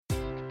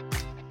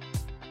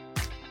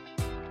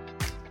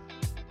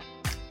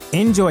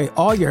Enjoy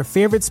all your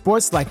favorite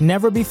sports like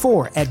never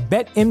before at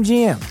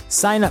BetMGM.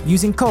 Sign up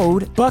using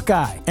code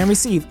Buckeye and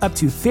receive up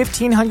to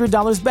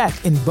 $1,500 back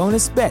in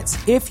bonus bets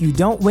if you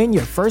don't win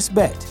your first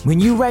bet. When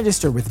you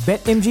register with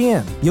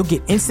BetMGM, you'll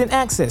get instant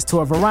access to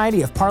a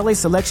variety of parlay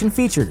selection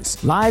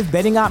features, live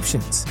betting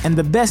options, and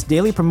the best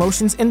daily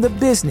promotions in the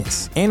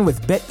business. And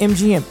with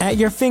BetMGM at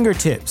your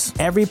fingertips,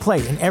 every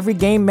play and every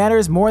game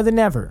matters more than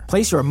ever.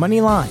 Place your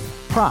money line,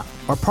 prop,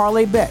 or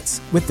parlay bets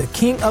with the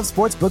king of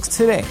sportsbooks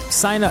today.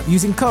 Sign up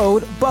using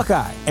code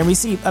Buckeye and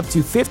receive up to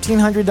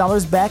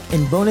 $1,500 back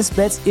in bonus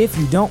bets if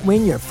you don't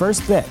win your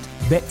first bet.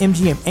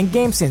 BetMGM and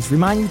GameSense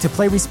remind you to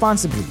play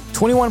responsibly.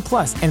 21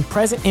 plus and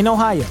present in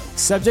Ohio,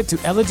 subject to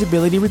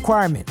eligibility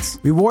requirements.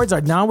 Rewards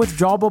are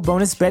non-withdrawable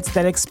bonus bets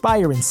that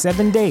expire in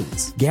 7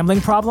 days. Gambling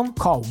problem?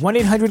 Call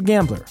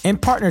 1-800-GAMBLER. In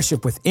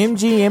partnership with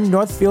MGM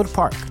Northfield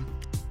Park.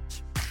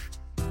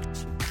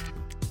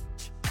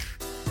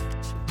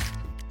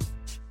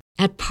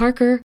 At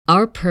Parker,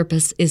 our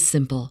purpose is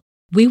simple.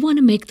 We want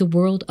to make the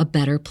world a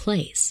better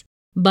place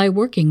by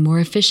working more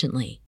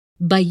efficiently,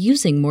 by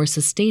using more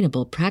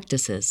sustainable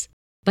practices,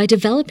 by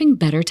developing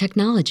better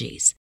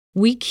technologies.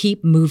 We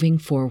keep moving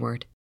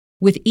forward.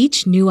 With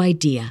each new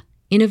idea,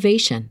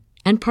 innovation,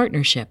 and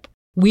partnership,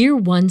 we're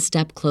one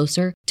step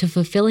closer to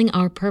fulfilling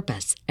our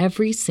purpose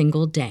every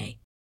single day.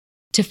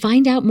 To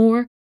find out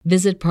more,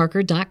 visit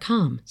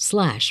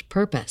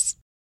parker.com/purpose.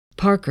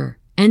 Parker,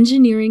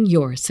 engineering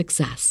your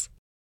success.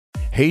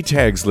 Hey,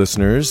 Tags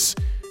listeners,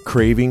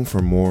 craving for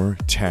more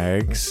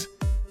tags?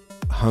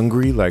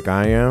 Hungry like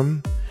I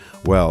am?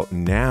 Well,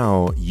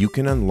 now you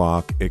can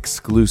unlock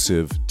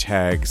exclusive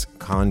Tags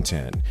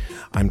content.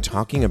 I'm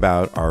talking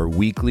about our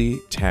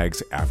weekly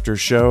Tags After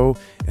Show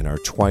and our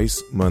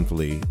twice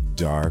monthly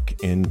Dark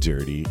and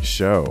Dirty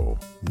Show.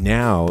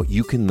 Now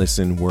you can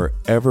listen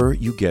wherever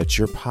you get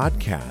your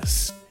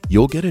podcasts.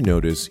 You'll get a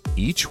notice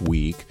each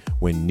week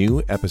when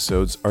new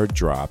episodes are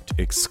dropped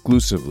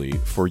exclusively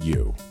for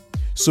you.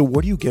 So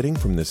what are you getting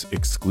from this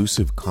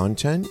exclusive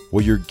content?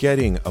 Well, you're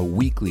getting a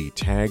weekly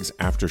Tags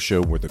After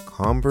Show where the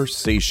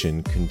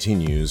conversation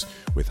continues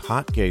with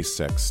hot gay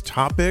sex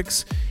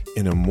topics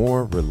in a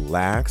more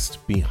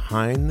relaxed,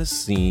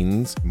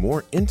 behind-the-scenes,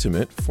 more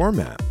intimate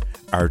format.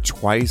 Our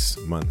twice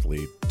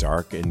monthly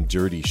Dark and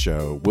Dirty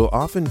Show will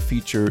often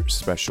feature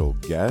special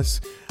guests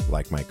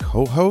like my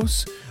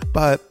co-hosts,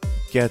 but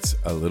gets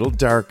a little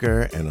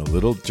darker and a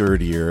little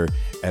dirtier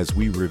as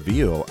we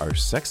reveal our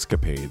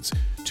sexcapades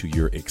to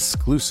your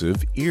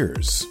exclusive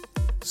ears.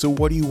 So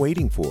what are you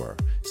waiting for?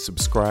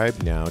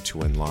 Subscribe now to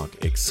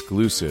unlock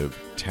exclusive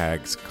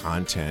Tags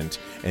content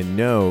and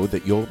know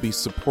that you'll be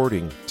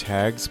supporting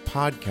Tags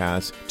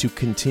Podcast to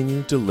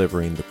continue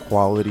delivering the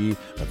quality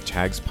of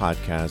Tags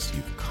Podcast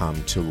you've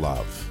come to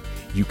love.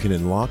 You can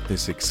unlock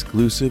this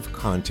exclusive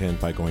content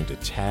by going to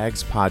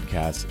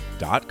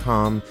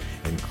tagspodcast.com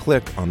and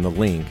click on the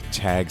link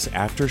Tags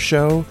After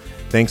Show.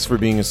 Thanks for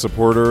being a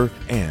supporter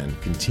and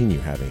continue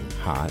having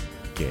hot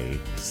gay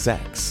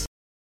sex.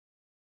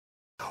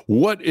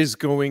 What is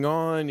going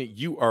on?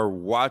 You are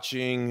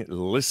watching,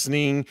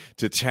 listening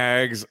to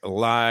Tags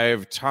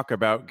Live, Talk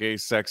About Gay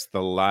Sex,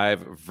 the live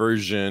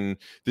version.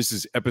 This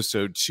is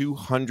episode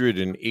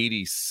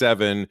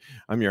 287.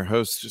 I'm your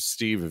host,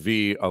 Steve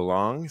V,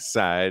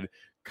 alongside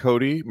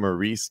Cody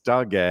Maurice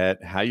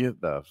Doggett. How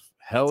the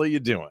hell are you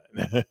doing?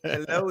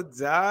 Hello,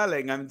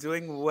 darling. I'm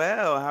doing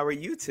well. How are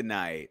you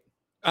tonight?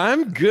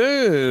 I'm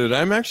good.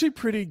 I'm actually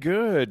pretty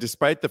good,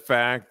 despite the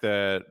fact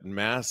that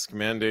mask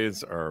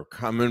mandates are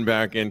coming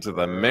back into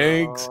the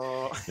mix.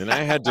 And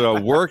I had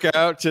to work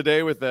out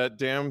today with that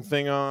damn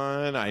thing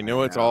on. I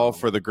know it's all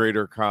for the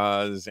greater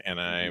cause, and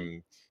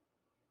I'm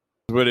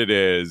what it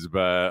is,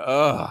 but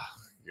oh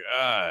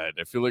God,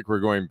 I feel like we're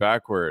going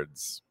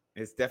backwards.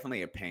 It's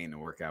definitely a pain to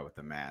work out with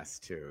the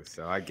mask too,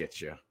 so I get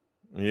you.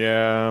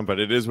 Yeah, but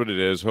it is what it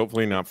is.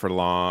 Hopefully not for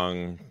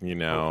long, you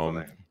know.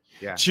 Hopefully.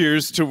 Yeah.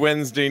 Cheers to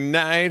Wednesday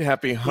night.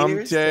 Happy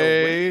hump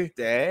day.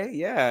 Wednesday,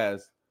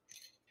 yes.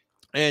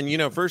 And, you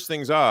know, first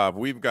things off,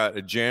 we've got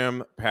a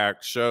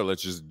jam-packed show.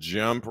 Let's just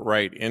jump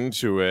right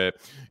into it.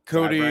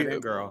 Cody, right in,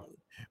 girl.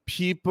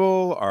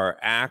 People are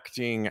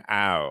acting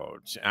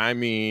out. I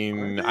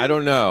mean, I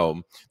don't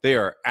know. They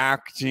are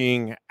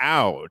acting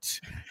out.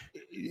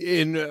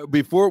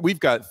 Before we've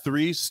got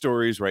 3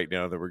 stories right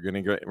now that we're going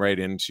to get right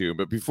into.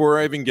 But before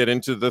I even get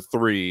into the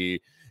 3,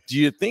 do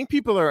you think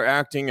people are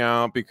acting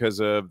out because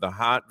of the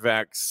hot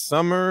vax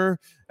summer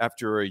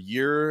after a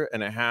year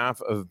and a half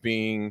of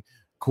being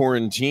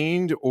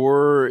quarantined?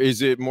 Or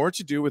is it more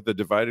to do with the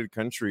divided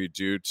country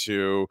due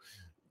to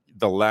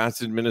the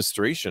last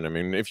administration? I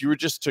mean, if you were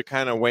just to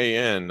kind of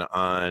weigh in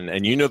on,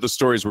 and you know the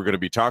stories we're going to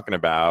be talking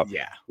about,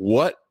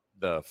 what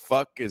the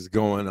fuck is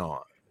going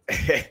on?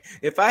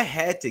 If I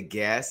had to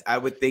guess, I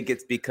would think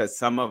it's because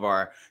some of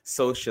our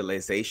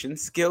socialization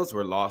skills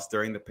were lost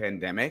during the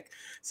pandemic.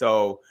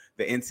 So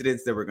the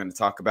incidents that we're going to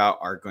talk about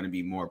are going to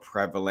be more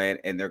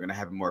prevalent, and they're going to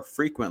happen more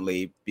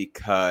frequently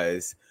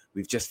because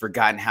we've just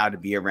forgotten how to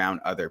be around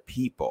other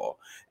people.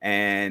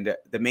 And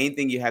the main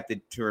thing you have to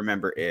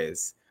remember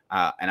is,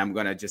 and I'm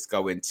going to just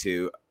go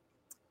into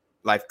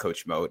life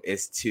coach mode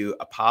is to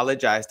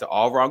apologize to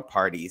all wrong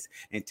parties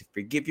and to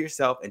forgive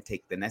yourself and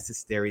take the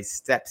necessary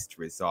steps to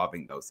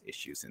resolving those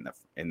issues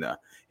in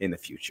the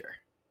future.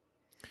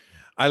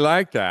 I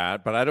like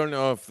that, but I don't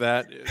know if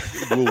that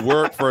will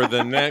work for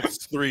the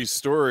next three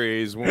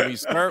stories. When we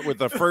start with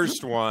the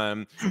first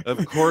one,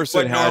 of course,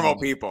 it had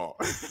normal people.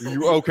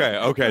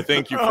 Okay.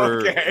 Thank you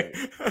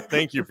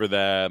for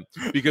that,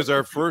 because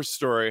our first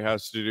story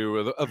has to do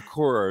with, of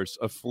course,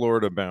 a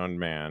Florida-bound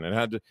man. It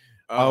had to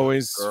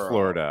always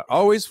Florida.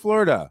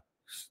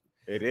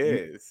 It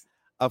is.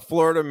 A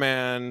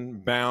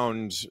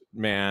Florida-bound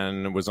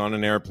man was on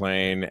an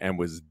airplane and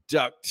was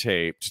duct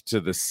taped to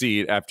the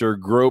seat after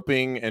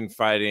groping and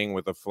fighting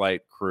with a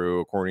flight crew,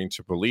 according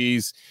to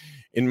police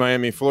in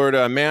Miami,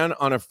 Florida. A man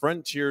on a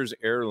Frontiers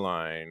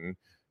airline.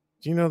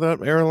 Do you know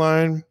that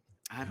airline?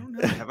 I don't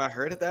know. Have I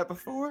heard of that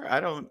before?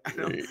 I don't.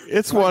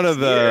 It's one of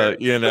the,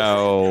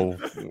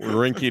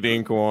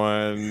 rinky-dink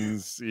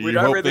ones. When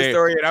I read the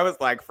story and I was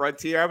like,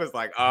 Frontier, I was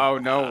like, oh,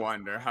 no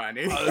wonder,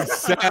 honey.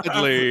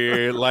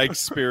 Sadly, like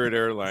Spirit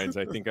Airlines,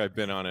 I think I've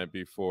been on it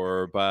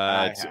before,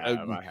 but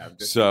I have.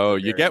 So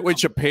you get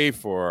what you pay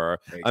for.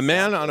 Exactly. A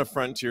man on a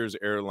Frontiers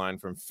airline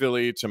from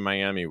Philly to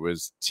Miami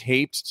was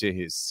taped to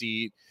his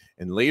seat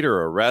and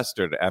later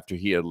arrested after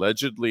he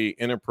allegedly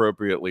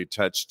inappropriately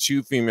touched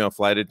two female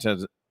flight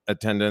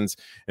attendants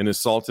and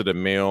assaulted a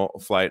male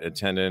flight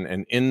attendant.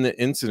 And in the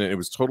incident, it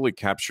was totally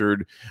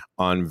captured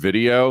on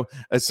video.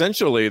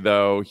 Essentially,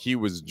 though, he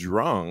was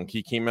drunk.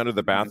 He came out of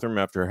the bathroom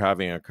after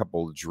having a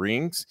couple of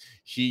drinks.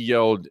 He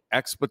yelled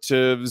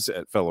expletives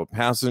at fellow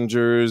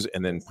passengers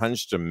and then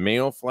punched a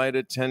male flight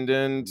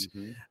attendant.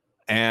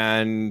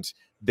 And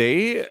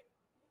they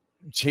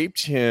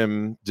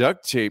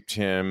duct taped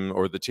him,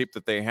 or the tape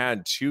that they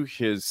had, to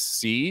his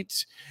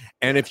seat.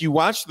 And if you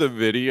watch the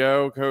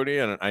video, Cody,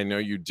 and I know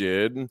you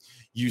did,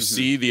 you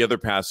see the other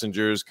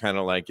passengers kind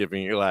of like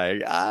giving you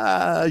like,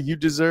 you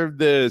deserve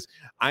this.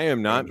 I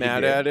am not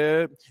mad at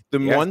it. The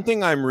one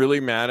thing I'm really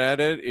mad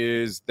at it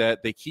is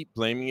that they keep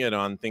blaming it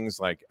on things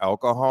like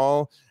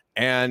alcohol.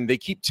 And they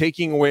keep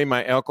taking away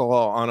my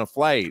alcohol on a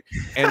flight.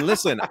 And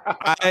listen,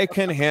 I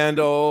can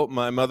handle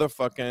my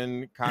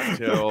motherfucking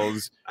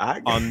cocktails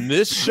on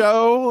this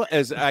show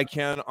as I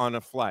can on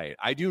a flight.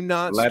 I do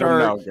not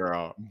start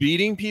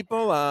beating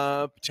people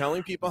up,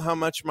 telling people how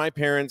much my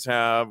parents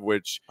have,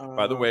 which,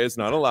 by the way, is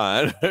not a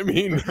lot. I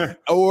mean,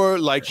 or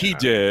like he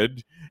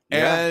did,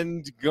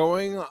 and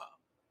going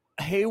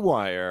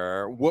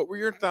haywire. What were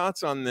your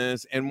thoughts on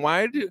this, and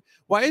why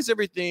is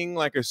everything,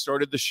 like I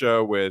started the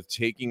show with,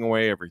 taking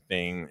away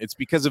everything? It's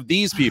because of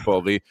these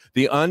people,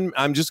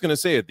 I'm just going to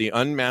say it, the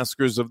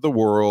unmaskers of the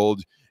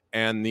world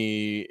and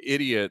the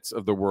idiots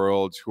of the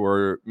world who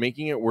are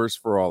making it worse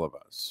for all of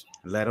us.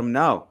 Let them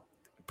know.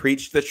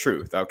 Preach the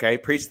truth, okay?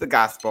 Preach the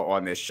gospel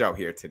on this show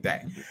here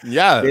today.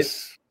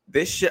 Yes.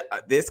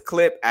 This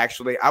clip,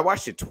 actually, I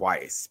watched it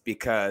twice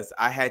because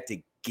I had to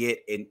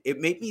it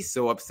made me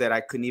so upset I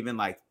couldn't even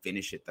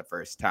finish it the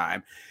first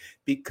time,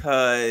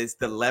 because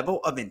the level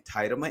of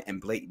entitlement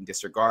and blatant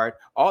disregard,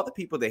 all the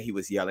people that he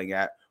was yelling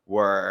at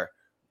were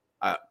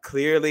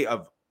clearly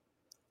of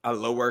a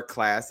lower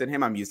class than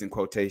him. I'm using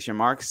quotation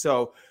marks.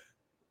 So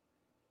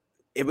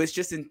it was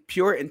just in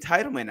pure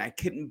entitlement. I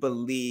couldn't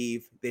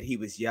believe that he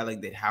was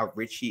yelling that how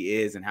rich he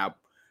is and how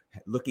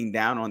looking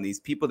down on these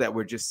people that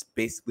were just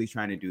basically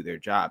trying to do their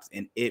jobs.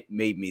 And it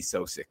made me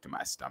so sick to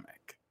my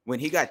stomach. When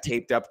he got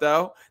taped up,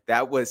 though,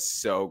 that was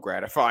so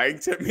gratifying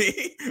to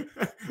me.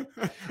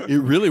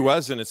 It really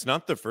was. And it's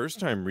not the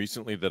first time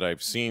recently that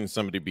I've seen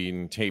somebody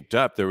being taped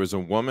up. There was a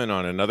woman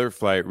on another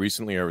flight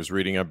recently I was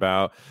reading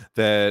about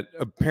that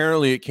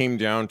apparently it came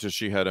down to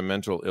she had a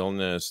mental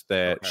illness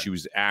that she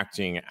was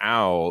acting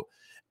out,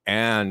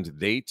 and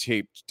they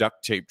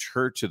duct taped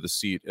her to the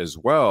seat as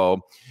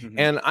well.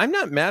 And I'm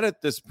not mad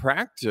at this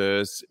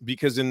practice,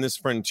 because in this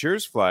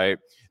Frontiers flight,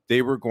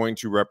 they were going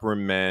to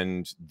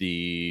reprimand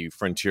the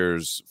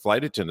Frontiers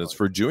flight attendants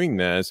for doing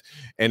this.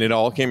 And it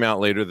all came out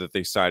later that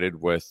they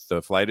sided with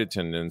the flight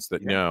attendants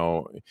that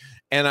no.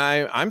 And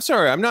I'm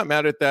sorry, I'm not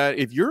mad at that.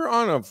 If you're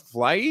on a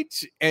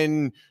flight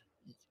and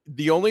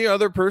the only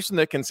other person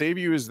that can save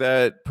you is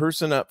that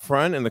person up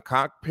front in the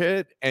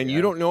cockpit, and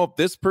you don't know if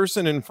this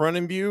person in front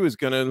of you is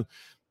going to,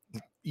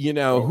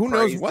 who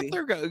knows what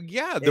they're going to.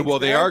 Yeah, well,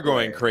 they are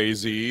going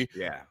crazy.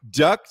 Yeah.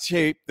 Duct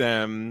tape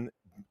them.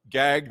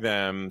 Gag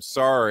them.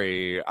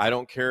 Sorry, I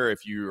don't care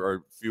if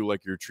you feel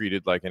like you're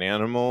treated like an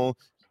animal.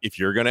 If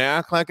you're going to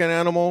act like an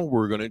animal,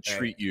 we're going to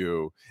treat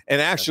you. And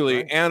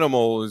actually,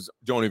 animals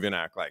don't even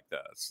act like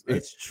this.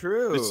 It's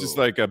true. It's just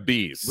like a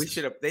beast.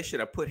 They should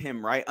have put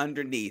him right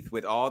underneath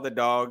with all the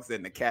dogs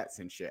and the cats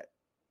and shit.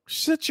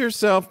 Sit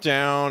yourself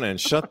down and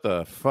shut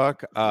the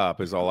fuck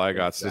up is all I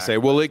got to say.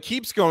 Well, it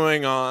keeps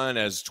going on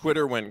as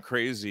Twitter went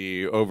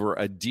crazy over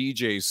a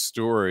DJ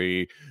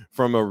story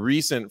from a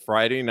recent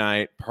Friday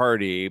night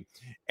party.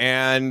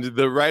 And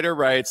the writer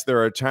writes,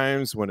 there are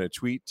times when a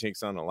tweet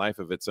takes on a life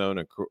of its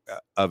own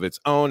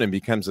and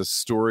becomes a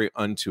story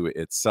unto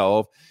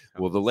itself.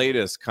 Well, the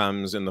latest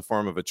comes in the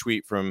form of a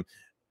tweet from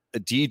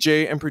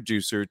DJ and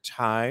producer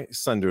Ty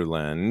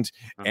Sunderland.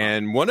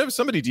 And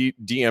somebody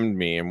DM'd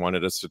me and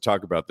wanted us to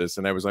talk about this.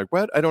 And I was like,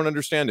 what? I don't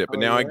understand it. But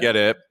now I get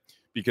it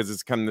because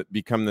it's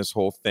become this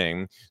whole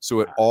thing. So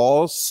it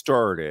all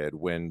started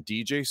when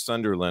DJ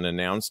Sunderland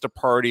announced a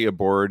party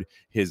aboard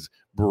his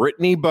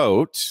Brittany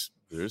boat.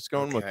 They're just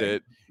going with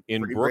it.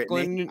 In Free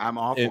Brooklyn, Britney. I'm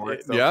all for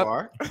it so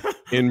far.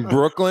 In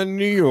Brooklyn,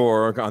 New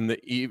York, on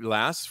the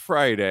last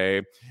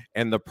Friday,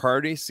 and the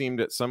party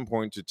seemed at some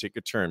point to take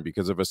a turn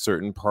because of a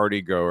certain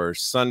party goer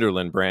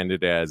Sunderland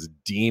branded as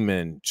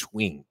Demon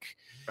Twink.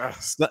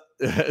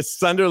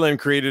 Sunderland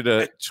created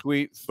a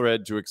tweet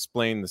thread to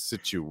explain the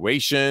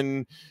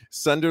situation.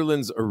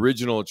 Sunderland's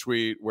original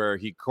tweet, where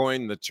he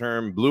coined the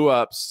term, blew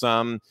up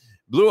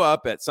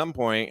at some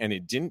point, and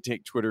it didn't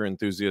take Twitter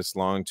enthusiasts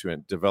long to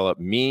develop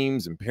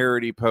memes and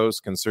parody posts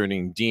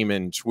concerning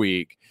Demon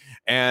Tweak.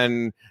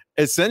 And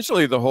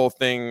essentially the whole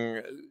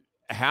thing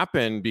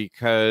happened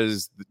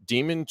because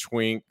Demon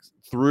Twink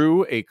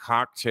threw a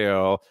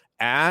cocktail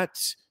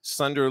at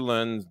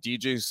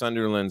DJ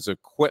Sunderland's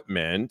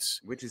equipment,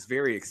 which is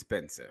very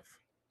expensive.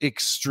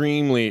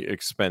 Extremely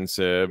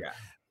expensive. Yeah.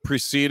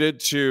 Proceeded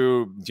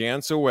to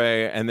dance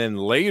away, and then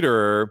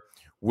later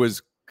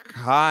was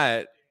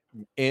caught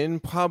in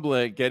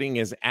public getting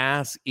his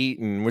ass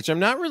eaten, which I'm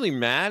not really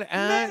mad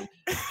at.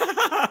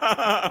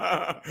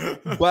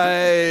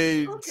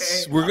 But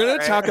we're going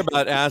to talk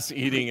about ass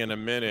eating in a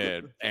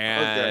minute,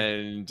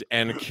 and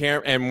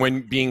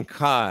when being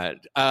caught.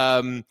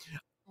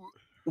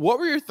 What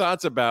were your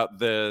thoughts about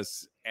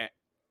this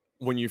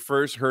when you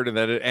first heard of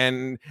that?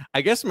 And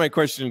I guess my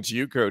question to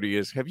you, Cody,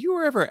 is: have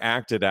you ever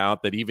acted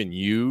out that even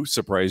you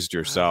surprised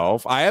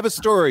yourself? I have a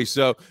story,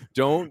 so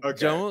don't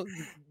tell us.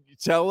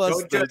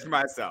 Don't judge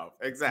myself.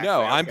 Exactly.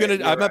 No,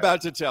 I'm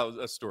about to tell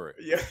a story.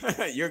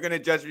 Yeah, you're gonna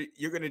judge me.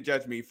 You're gonna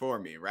judge me for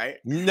me, right?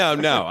 No,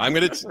 I'm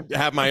gonna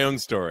have my own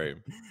story.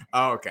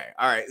 Okay.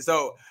 All right.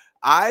 So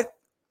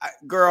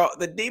girl,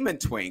 the Demon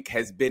Twink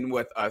has been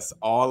with us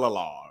all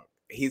along.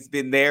 He's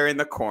been there in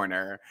the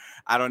corner.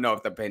 I don't know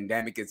if the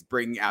pandemic is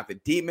bringing out the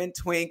Demon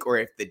Twink or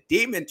if the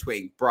Demon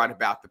Twink brought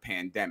about the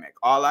pandemic.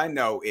 All I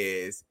know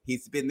is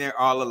he's been there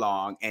all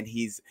along, and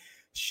he's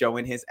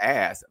showing his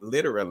ass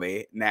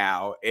literally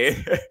now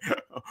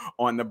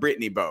on the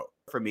Britney boat.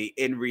 For me,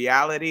 in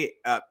reality,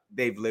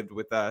 they've lived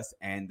with us,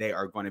 and they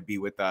are going to be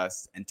with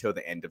us until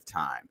the end of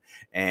time.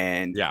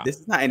 And this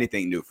is not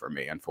anything new for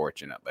me,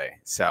 unfortunately.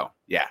 So,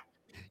 yeah.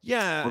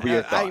 Yeah,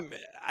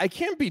 I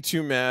can't be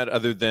too mad,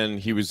 other than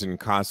he was in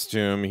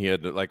costume. He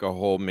had like a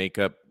whole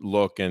makeup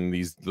look and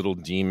these little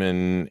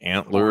demon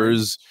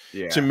antlers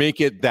to make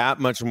it that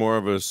much more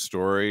of a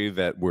story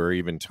that we're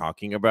even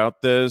talking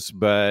about this.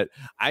 But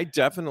I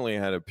definitely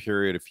had a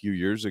period a few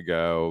years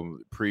ago,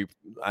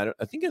 I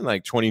think in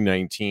like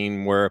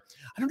 2019, where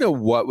I don't know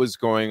what was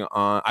going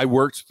on. I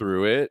worked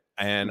through it,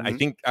 and I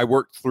think I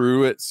worked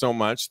through it so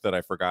much that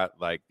I forgot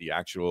like the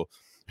actual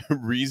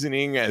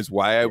reasoning as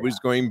why I was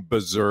going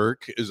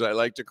berserk, as I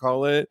like to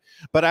call it.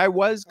 But I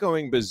was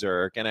going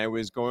berserk, and I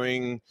was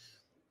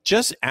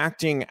just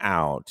acting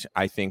out,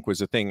 I think, was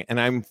a thing. And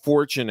I'm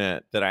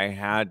fortunate that I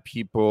had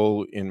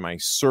people in my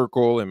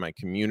circle, in my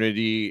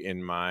community,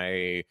 in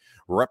my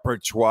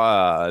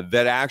repertoire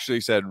that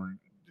actually said,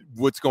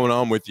 what's going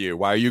on with you?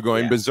 Why are you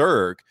going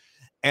berserk?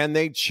 And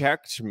they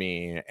checked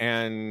me,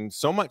 and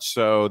so much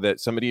so that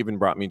somebody even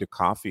brought me to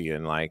coffee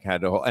and like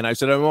and I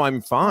said, oh, I'm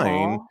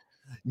fine. Aww.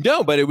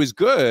 No, but it was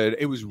good.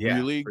 It was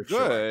really good.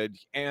 Sure.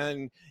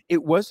 And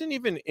it wasn't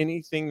even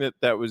anything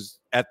that was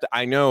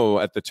I know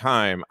at the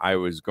time I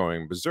was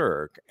going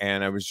berserk,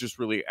 and I was just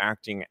really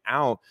acting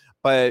out.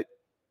 But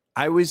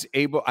I was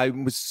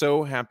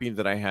so happy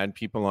that I had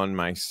people on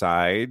my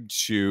side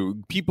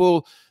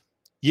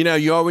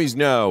you always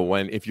know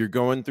if you're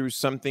going through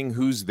something,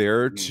 who's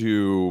there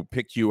to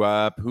pick you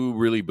up, who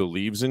really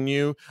believes in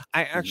you.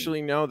 I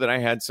actually know that I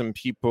had some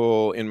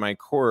people in my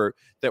court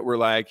that were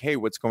like, hey,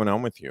 what's going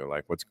on with you?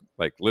 Like,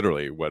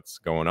 literally what's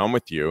going on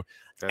with you?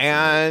 Definitely.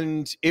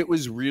 And it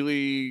was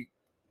really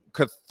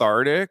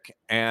cathartic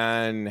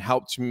and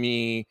helped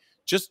me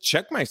just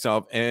check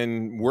myself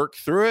and work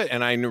through it.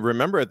 And I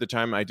remember at the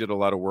time I did a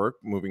lot of work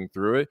moving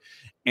through it.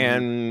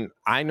 And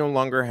I no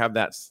longer have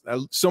that,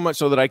 so much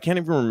so that I can't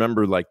even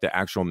remember like the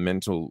actual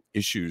mental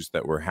issues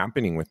that were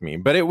happening with me.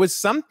 But it was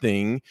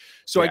something.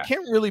 So I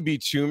can't really be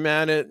too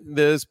mad at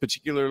this,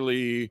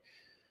 particularly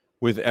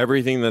with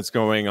everything that's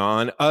going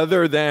on,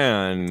 other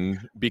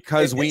than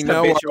because we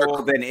know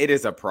then it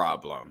is a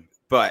problem.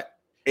 But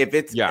if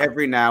it's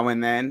every now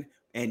and then,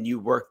 and you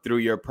work through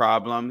your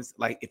problems,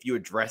 like if you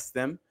address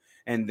them,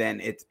 and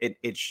then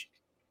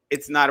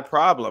it's not a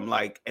problem.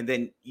 Like, and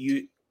then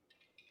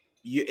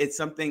it's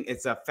something,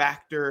 it's a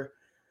factor,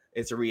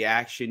 it's a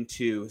reaction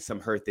to some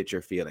hurt that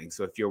you're feeling.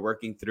 So if you're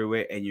working through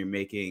it and you're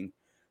making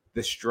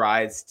the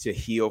strides to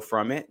heal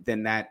from it,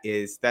 then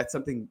that's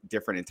something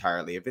different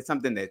entirely. If it's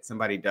something that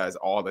somebody does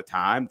all the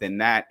time, then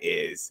that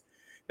is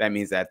that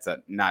means that's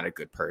not a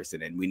good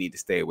person, and we need to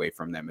stay away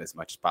from them as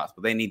much as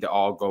possible. They need to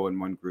all go in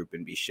one group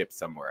and be shipped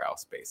somewhere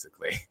else,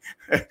 basically.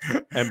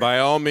 And by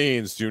all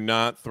means, do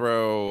not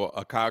throw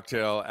a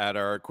cocktail at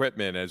our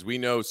equipment, as we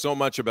know so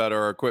much about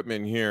our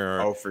equipment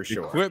here. Oh, for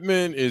sure.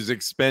 Equipment is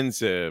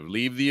expensive.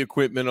 Leave the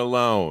equipment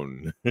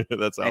alone.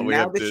 That's all and we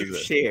now have that to you've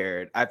say.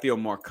 shared, I feel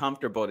more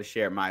comfortable to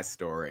share my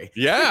story.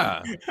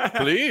 Yeah,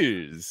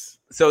 please.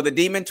 So the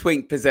demon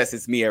twink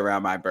possesses me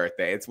around my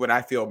birthday. It's when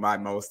I feel my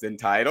most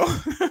entitled.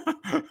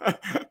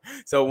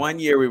 So one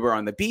year we were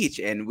on the beach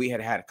and we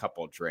had a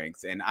couple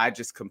drinks and I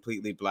just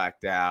completely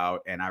blacked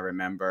out. And I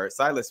remember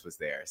Silas was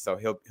there. So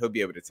he'll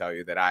be able to tell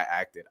you that I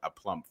acted a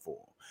plumb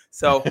fool.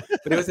 So,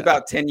 but it was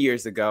about 10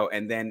 years ago.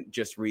 And then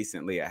just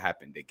recently it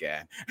happened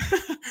again.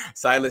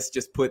 Silas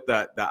just put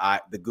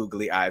the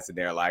googly eyes in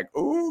there like,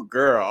 ooh,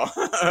 girl.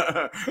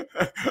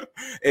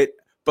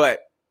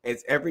 But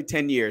it's every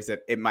 10 years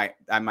that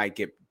I might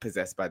get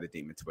possessed by the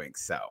demon twink.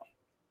 So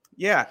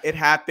yeah, it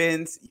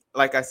happens.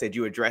 Like I said,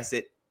 you address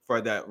it for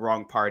the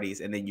wrong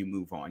parties and then you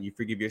move on. You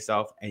forgive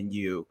yourself and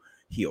you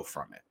heal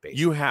from it. Basically.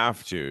 You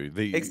have to.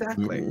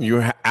 Exactly.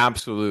 You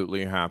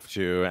absolutely have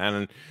to.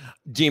 And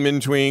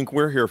Demon Twink,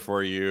 we're here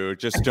for you.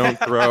 Just don't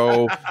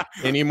throw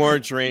any more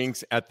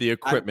drinks at the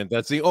equipment.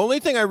 That's the only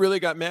thing I really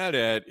got mad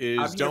at is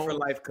I'm here for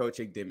life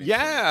coaching, Demon.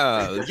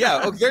 Yeah.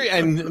 Yeah. Okay.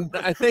 And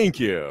I thank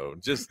you.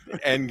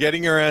 And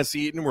getting your ass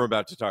eaten. We're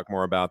about to talk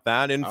more about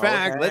that. In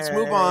fact, let's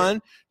move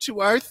on to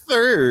our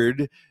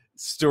third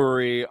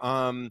story.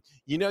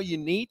 You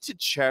need to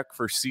check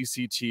for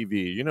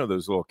CCTV. You know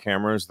those little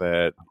cameras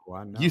that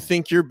you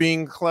think you're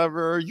being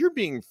clever. You're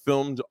being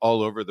filmed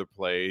all over the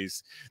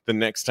place. The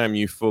next time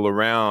you fool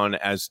around,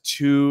 as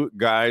two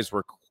guys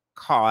were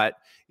caught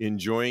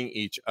enjoying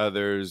each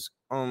other's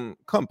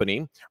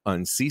company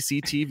on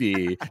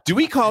CCTV. Do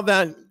we call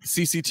that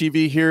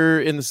CCTV here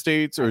in the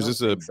States, or is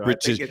this a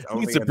British?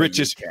 It's a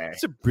British.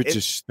 It's a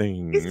British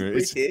thing.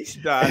 It's British,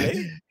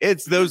 darling.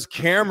 It's those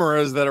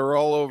cameras that are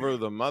all over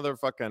the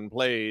motherfucking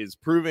place,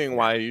 proving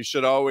why you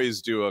should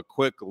always do a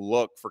quick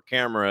look for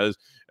cameras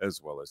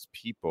as well as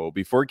people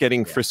before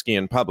getting frisky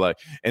in public.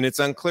 And it's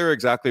unclear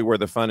exactly where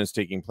the fun is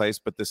taking place,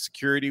 but the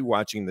security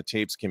watching the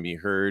tapes can be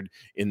heard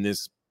in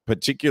this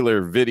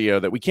particular video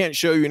that we can't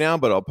show you now,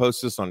 but I'll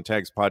post this on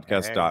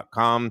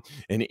tagspodcast.com.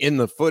 And in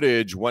the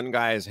footage, one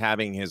guy is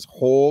having his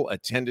hole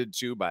attended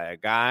to by a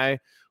guy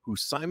who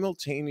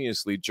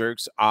simultaneously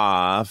jerks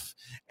off,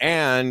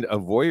 and a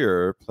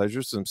voyeur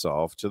pleasures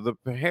himself to the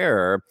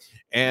pair.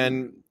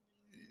 And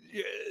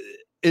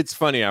it's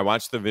funny. I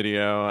watched the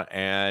video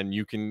and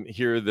you can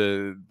hear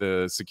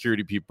the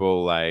security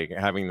people like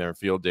having their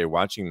field day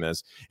watching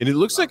this. And it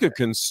looks like a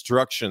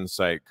construction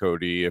site,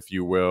 Cody, if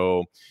you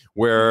will,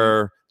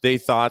 where they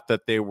thought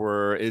that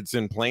it's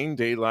in plain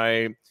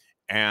daylight.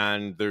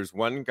 And there's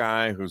one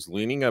guy who's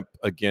leaning up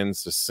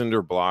against a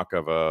cinder block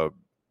of a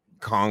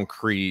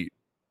concrete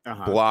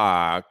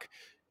block,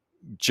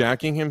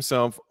 jacking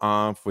himself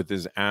off with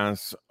his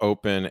ass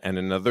open. And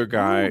another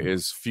guy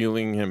is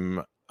feeling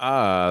him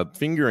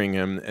fingering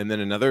him, and then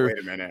another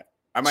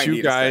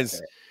two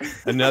guys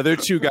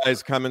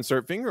come and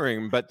start fingering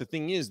him. But the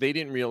thing is, they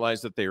didn't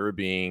realize that they were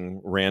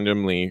being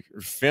randomly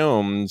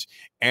filmed.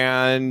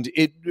 And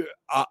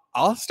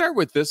I'll start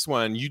with this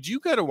one. You do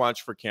got to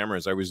watch for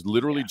cameras. I was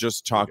literally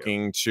just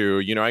talking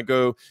to, I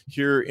go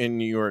here in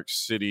New York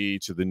City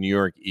to the New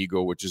York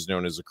Eagle, which is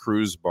known as a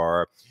cruise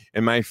bar.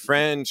 And my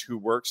friend who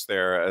works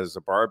there as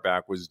a bar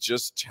back was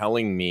just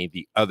telling me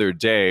the other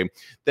day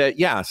that,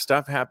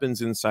 stuff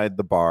happens inside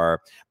the bar,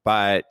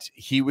 but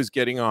he was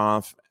getting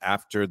off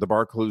after the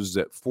bar closes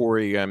at 4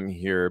 a.m.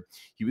 here.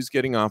 He was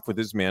getting off with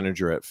his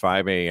manager at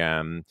 5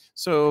 a.m.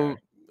 So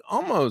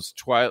almost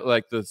twilight,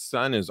 like the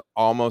sun is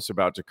almost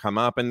about to come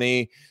up, and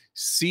they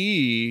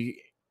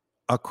see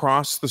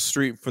across the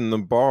street from the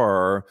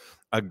bar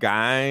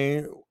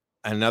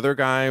another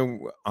guy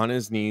on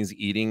his knees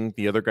eating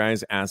the other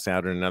guy's ass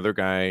out, and another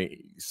guy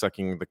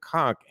sucking the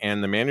cock.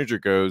 And the manager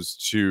goes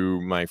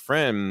to my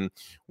friend,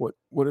 what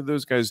are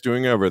those guys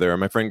doing over there? And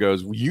my friend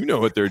goes, well, you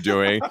know what they're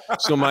doing.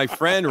 So my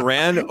friend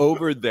ran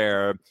over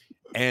there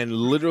and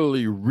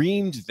literally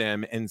reamed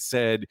them and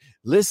said,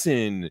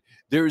 listen,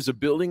 there's a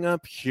building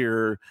up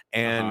here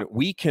and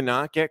we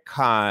cannot get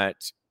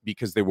caught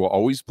because they will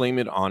always blame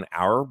it on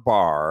our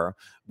bar.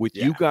 With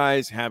you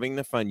guys having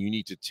the fun, you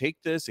need to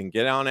take this and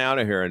get on out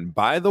of here. And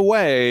by the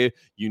way,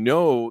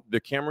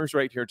 the cameras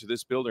right here to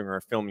this building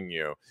are filming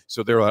you.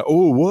 So they're like,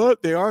 oh,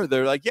 what? They are?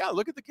 They're like, yeah,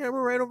 look at the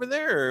camera right over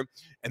there.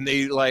 And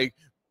they like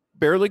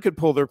barely could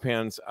pull their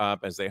pants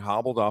up as they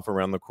hobbled off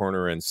around the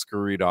corner and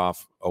scurried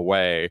off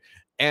away.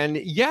 And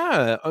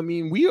I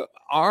mean, we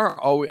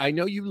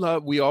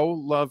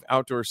all love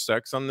outdoor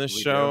sex on this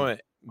show,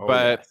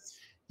 but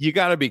you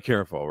got to be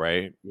careful,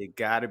 right? You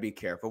got to be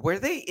careful. Were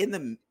they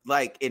in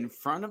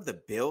front of the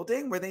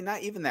building? Were they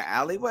not even the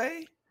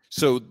alleyway?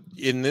 So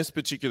in this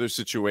particular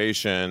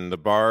situation, the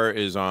bar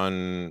is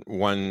on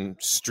one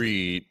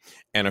street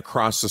and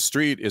across the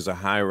street is a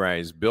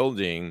high-rise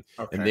building,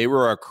 and they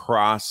were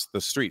across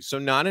the street. So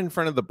not in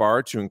front of the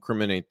bar to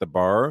incriminate the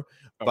bar,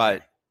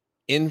 but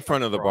in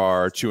front of the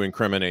bar to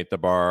incriminate the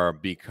bar,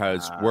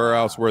 because where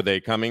else were they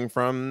coming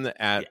from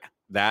at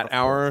that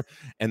hour?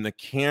 And the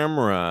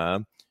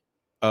camera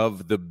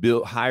of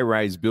the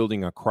high-rise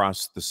building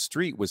across the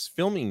street was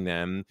filming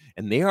them,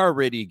 and they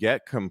already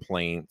get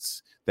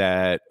complaints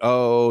that,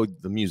 oh,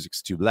 the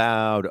music's too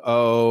loud,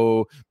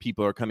 oh,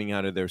 people are coming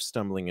out of there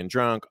stumbling and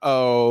drunk,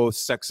 oh,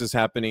 sex is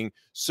happening.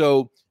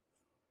 So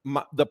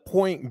the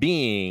point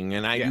being,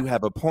 and I do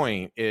have a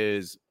point,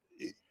 is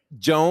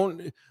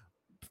don't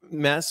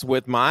mess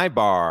with my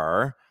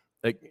bar,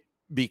 like,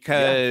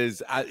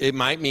 because it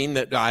might mean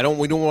that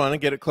we don't want to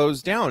get it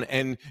closed down.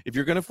 And if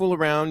you're going to fool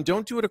around,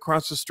 don't do it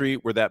across the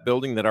street where that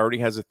building that already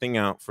has a thing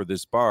out for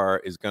this bar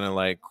is going to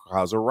like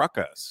cause a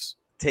ruckus.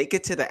 Take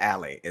it to the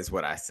alley is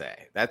what I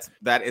say.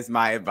 That is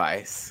my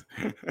advice.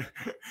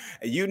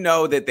 You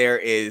know that there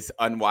is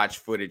unwatched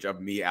footage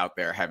of me out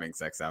there having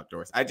sex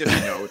outdoors. I just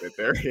know that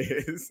there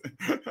is.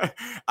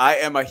 I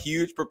am a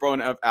huge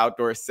proponent of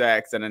outdoor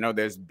sex, and I know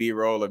there's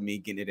B-roll of me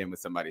getting it in with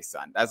somebody's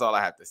son. That's all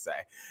I have to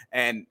say.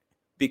 And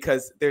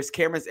because there's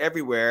cameras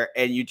everywhere,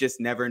 and you just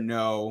never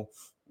know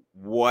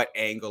what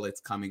angle it's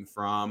coming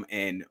from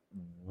and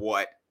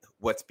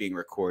what's being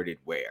recorded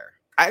where.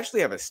 I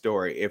actually have a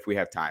story, if we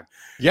have time.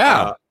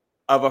 Yeah.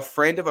 Of a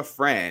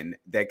friend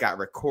that got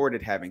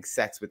recorded having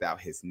sex without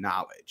his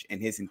knowledge,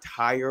 and his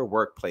entire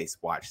workplace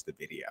watched the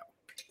video.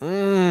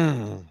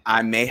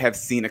 I may have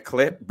seen a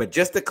clip, but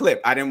just a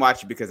clip. I didn't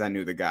watch it because I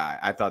knew the guy.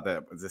 I thought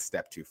that was a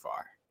step too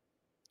far.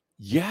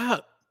 Yeah.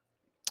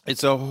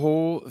 It's a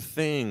whole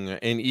thing.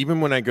 And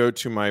even when I go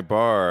to my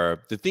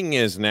bar, the thing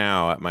is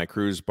now at my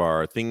cruise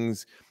bar,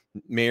 things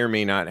may or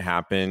may not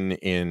happen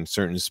in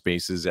certain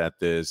spaces at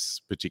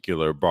this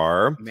particular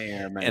bar.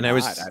 May or may and not.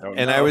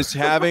 I was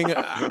having,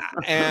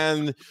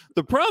 and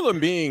the problem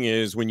being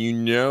is when you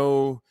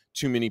know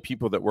too many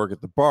people that work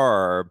at the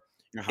bar,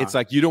 it's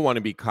like you don't want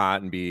to be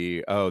caught and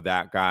be, oh,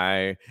 that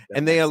guy.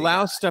 And they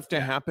allow stuff to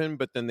happen,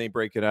 but then they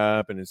break it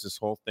up, and it's this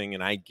whole thing.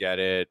 And I get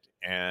it.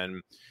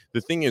 And the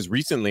thing is,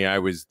 recently I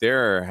was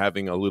there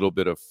having a little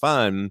bit of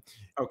fun.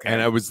 Okay.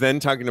 And I was then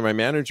talking to my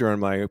manager.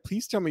 I'm like,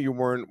 please tell me you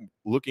weren't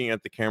looking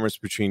at the cameras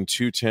between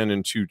 2:10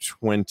 and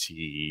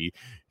 2:20.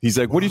 He's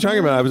like, what are you talking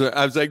about?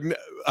 I was like, no.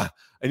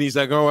 And he's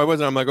like, oh, I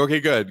wasn't. I'm like, okay,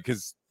 good.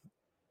 Because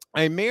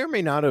I may or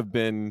may not have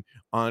been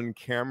on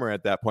camera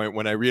at that point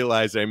when I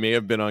realized I may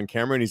have been on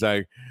camera. And he's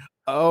like,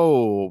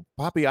 oh,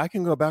 Poppy, I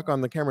can go back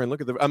on the camera and look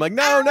at the. I'm like,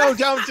 no,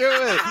 don't do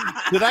it.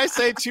 Did I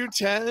say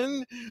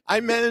 2:10? I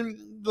meant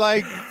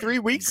like 3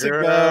 weeks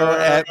ago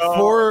at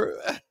 4.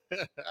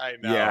 I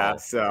know. Yeah,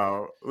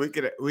 so we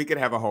could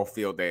have a whole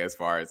field day as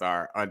far as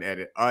our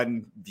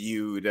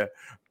unviewed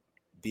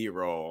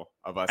B-roll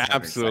of us.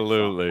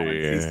 Absolutely.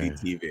 On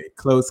CCTV.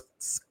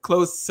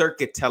 Closed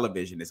circuit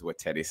television is what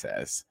Teddy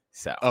says.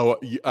 So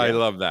I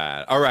love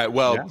that. All right.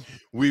 Well,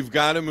 we've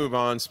got to move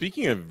on.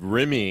 Speaking of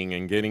rimming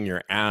and getting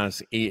your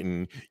ass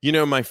eaten,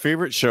 my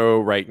favorite show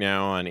right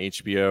now on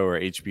HBO or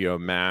HBO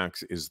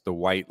Max is The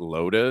White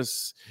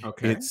Lotus.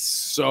 Okay. It's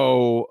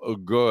so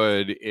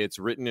good. It's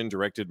written and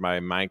directed by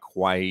Mike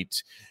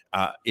White.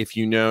 If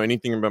you know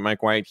anything about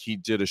Mike White, he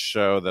did a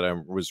show that I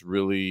was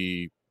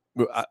really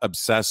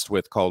obsessed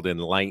with called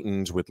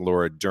Enlightened with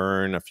Laura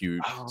Dern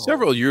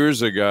several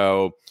years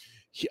ago.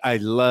 I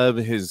love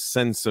his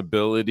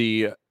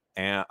sensibility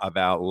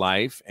about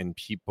life and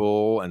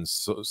people and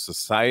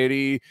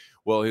society.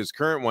 Well, his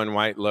current one,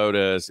 White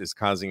Lotus, is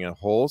causing a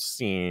whole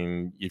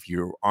scene. If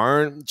you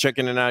aren't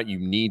checking it out, you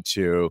need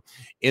to.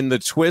 In the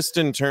twists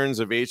and turns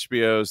of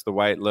HBO's The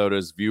White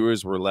Lotus,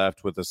 viewers were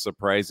left with a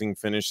surprising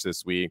finish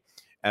this week,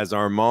 as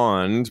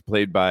Armand,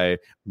 played by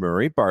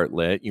Murray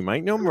Bartlett. You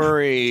might know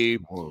Murray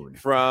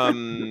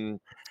from...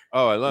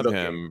 Oh, I love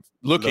him.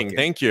 Looking.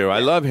 Thank you. Yeah. I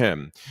love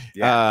him.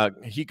 Yeah.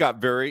 He got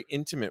very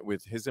intimate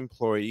with his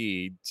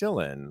employee,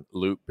 Dylan,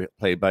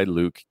 played by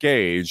Luke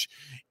Gage.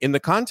 In the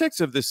context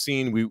of this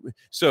scene,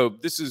 so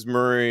this is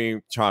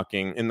Murray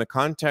talking. In the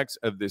context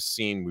of this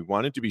scene, we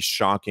wanted to be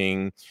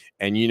shocking.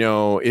 And,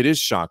 it is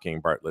shocking,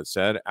 Bartlett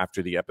said,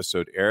 after the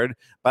episode aired.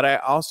 But I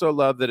also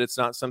love that it's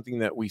not something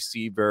that we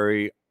see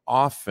very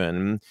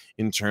often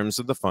in terms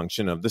of the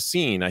function of the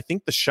scene. I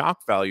think the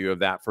shock value of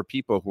that for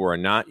people who are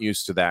not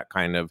used to that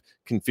kind of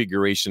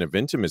configuration of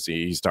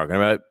intimacy, he's talking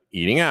about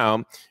eating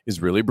out, is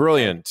really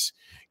brilliant.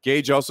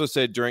 Gage also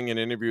said during an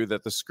interview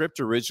that the script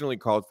originally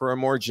called for a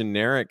more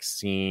generic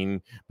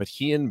scene, but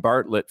he and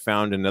Bartlett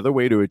found another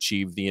way to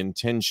achieve the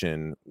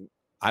intention.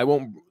 I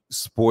won't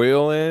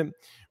spoil it,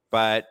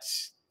 but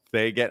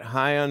they get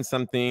high on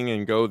something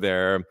and go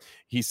there.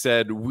 He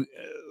said,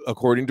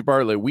 according to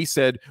Bartlett, we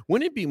said,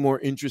 wouldn't it be more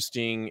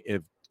interesting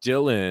if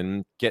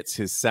Dylan gets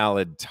his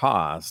salad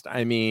tossed?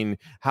 I mean,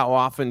 how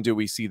often do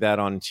we see that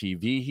on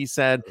TV? He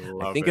said,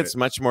 I think it's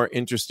much more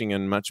interesting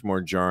and much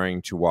more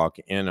jarring to walk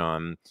in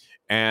on.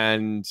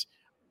 And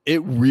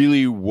it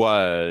really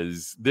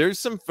was. There's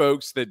some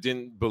folks that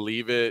didn't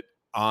believe it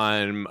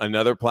on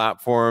another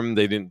platform.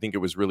 They didn't think it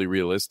was really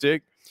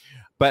realistic.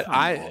 But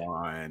Come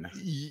on.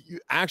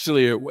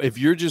 Actually, if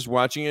you're just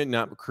watching it,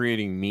 not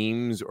creating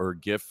memes or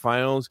GIF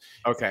files,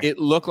 Okay. it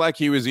looked like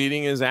he was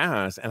eating his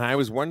ass. And I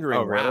was wondering,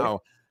 Oh, really?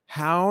 wow,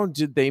 how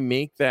did they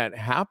make that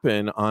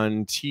happen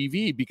on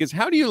TV? Because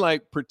how do you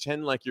like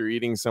pretend like you're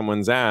eating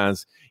someone's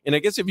ass? And I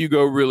guess if you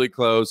go really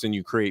close and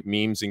you create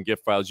memes and GIF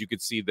files, you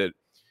could see that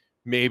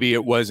maybe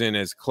it wasn't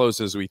as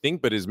close as we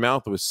think, but his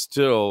mouth was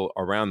still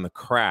around the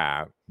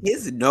crack.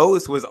 His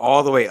nose was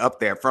all the way up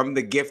there from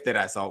the gift that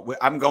I saw.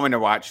 I'm going to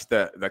watch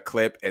the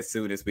clip as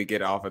soon as we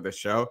get off of the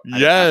show.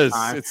 Yes,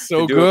 it's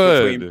so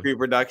good. Between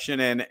pre-production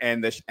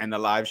and the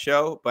live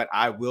show, but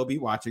I will be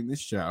watching the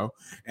show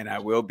and I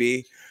will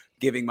be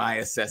giving my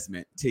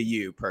assessment to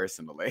you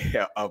personally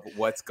of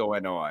what's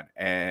going on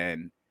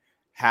and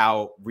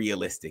how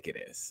realistic it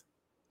is.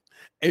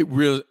 It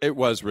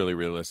was really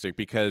realistic,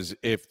 because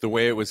if the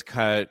way it was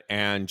cut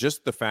and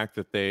just the fact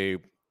that they,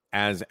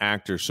 as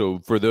actors, so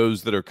for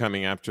those that are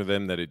coming after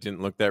them, that it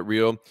didn't look that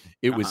real,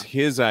 it was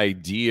his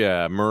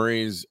idea,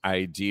 Murray's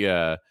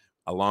idea,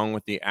 along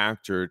with the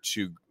actor,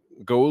 to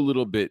go a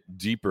little bit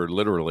deeper,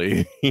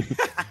 literally,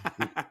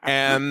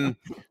 and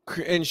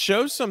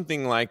show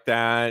something like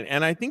that.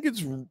 And I think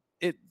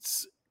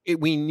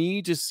we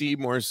need to see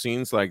more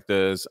scenes like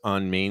this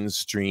on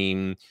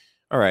mainstream.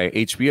 All right,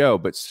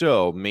 HBO, but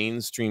still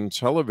mainstream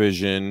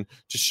television,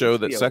 to show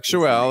that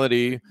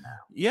sexuality,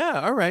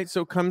 all right,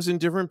 so it comes in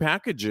different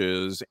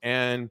packages.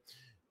 And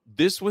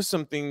this was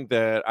something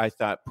that I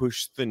thought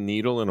pushed the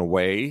needle in a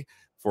way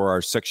for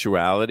our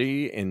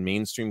sexuality in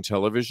mainstream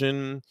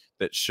television,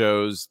 that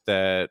shows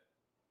that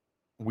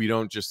we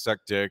don't just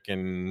suck dick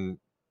and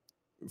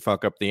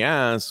fuck up the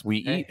ass, we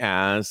eat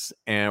ass,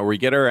 and we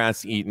get our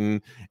ass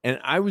eaten.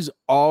 And I was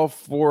all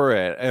for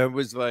it. I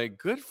was like,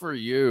 good for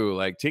you,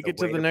 like, take it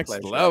to the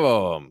next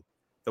level.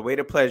 The way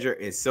to pleasure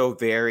is so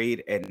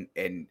varied and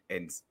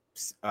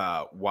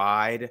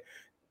wide,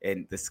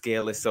 and the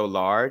scale is so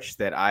large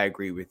that I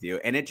agree with you.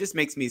 And it just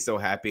makes me so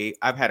happy.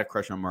 I've had a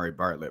crush on Murray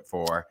Bartlett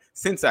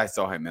since I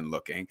saw him in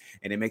Looking,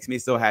 and it makes me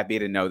so happy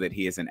to know that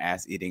he is an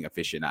ass eating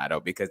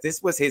aficionado, because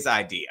this was his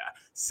idea.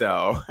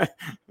 So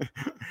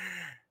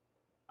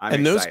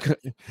I'm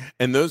excited.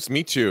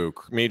 Me too,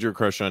 major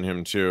crush on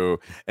him too.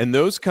 And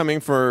those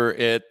coming for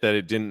it, that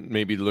it didn't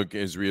maybe look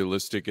as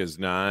realistic as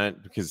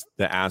not, because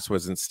the ass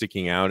wasn't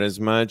sticking out as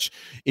much.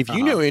 If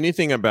you know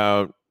anything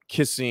about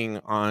kissing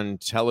on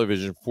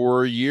television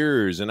for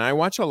years, and I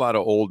watch a lot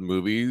of old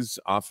movies,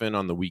 often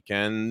on the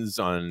weekends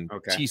on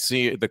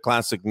TC, the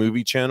Classic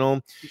Movie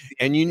Channel,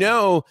 and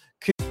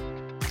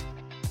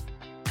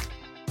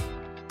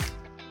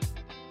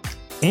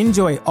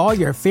Enjoy all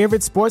your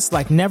favorite sports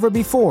like never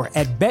before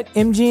at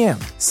BetMGM.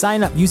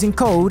 Sign up using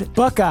code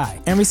Buckeye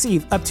and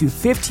receive up to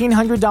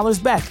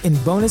 $1,500 back in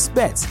bonus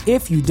bets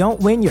if you don't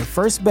win your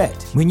first bet.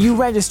 When you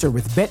register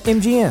with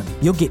BetMGM,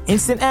 you'll get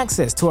instant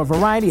access to a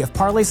variety of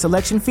parlay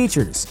selection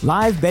features,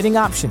 live betting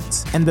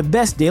options, and the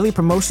best daily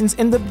promotions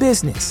in the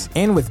business.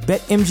 And with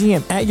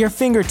BetMGM at your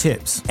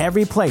fingertips,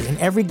 every play and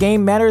every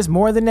game matters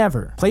more than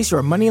ever. Place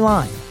your money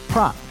line,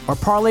 prop, or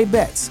parlay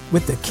bets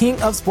with the king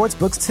of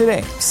sportsbooks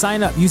today.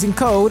 Sign up using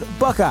code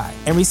Buckeye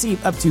and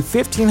receive up to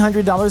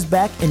 $1,500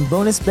 back in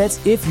bonus bets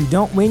if you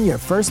don't win your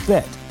first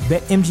bet.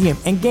 BetMGM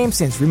and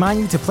GameSense remind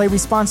you to play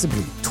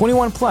responsibly.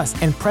 21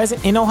 plus and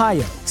present in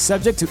Ohio,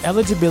 subject to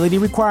eligibility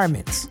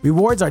requirements.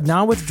 Rewards are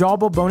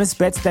non-withdrawable bonus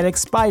bets that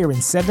expire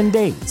in 7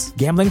 days.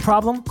 Gambling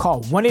problem?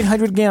 Call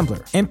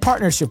 1-800-GAMBLER. In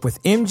partnership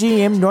with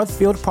MGM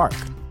Northfield Park.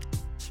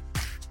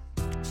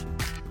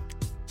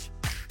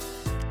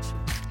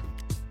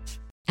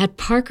 At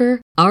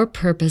Parker, our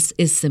purpose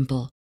is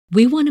simple.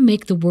 We want to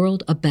make the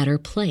world a better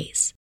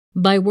place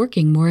by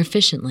working more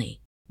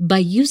efficiently, by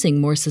using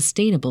more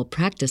sustainable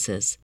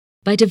practices,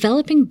 by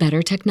developing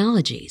better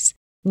technologies.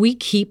 We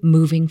keep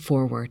moving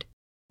forward.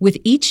 With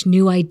each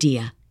new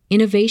idea,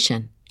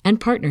 innovation,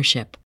 and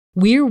partnership,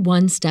 we're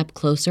one step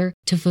closer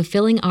to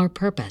fulfilling our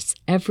purpose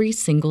every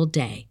single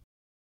day.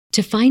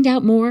 To find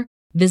out more,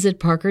 visit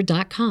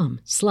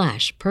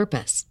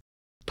parker.com/purpose.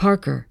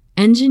 Parker,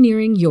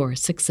 engineering your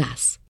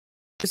success.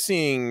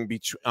 Kissing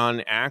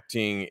on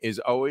acting is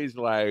always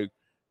like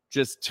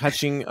just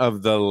touching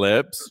of the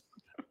lips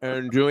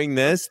and doing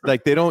this.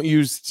 Like, they don't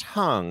use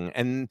tongue.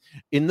 And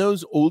in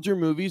those older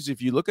movies,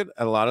 if you look at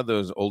a lot of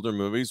those older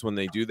movies, when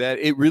they do that,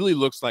 it really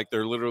looks like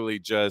they're literally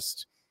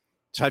just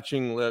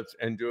touching lips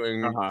and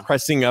doing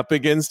pressing up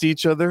against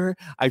each other.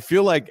 I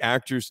feel like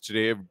actors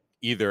today have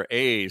either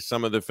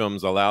some of the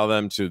films allow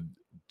them to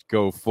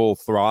go full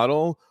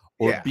throttle,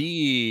 or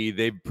B,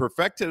 they've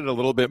perfected it a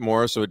little bit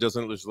more so it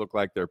doesn't just look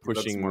like they're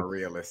pushing more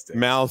realistic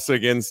mouths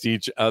against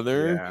each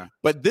other. Yeah.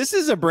 But this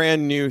is a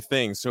brand new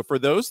thing. So for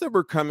those that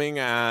were coming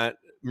at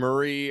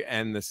Murray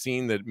and the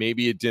scene that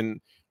maybe it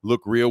didn't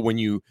look real when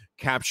you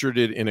captured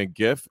it in a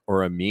GIF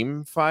or a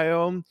meme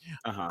file,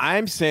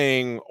 I'm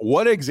saying,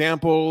 what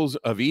examples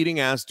of eating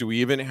ass do we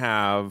even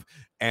have?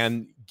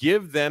 And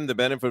give them the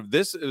benefit of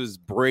this is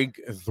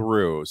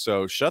breakthrough.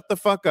 So shut the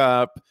fuck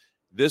up.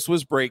 This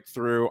was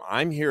breakthrough.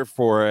 I'm here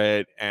for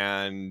it.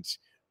 And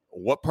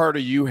what part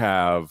do you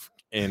have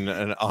in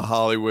a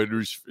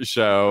Hollywood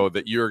show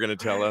that you're going to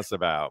tell us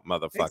about,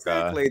 motherfucker.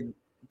 Exactly.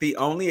 The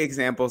only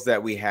examples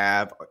that we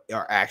have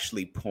are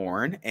actually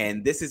porn,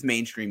 and this is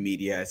mainstream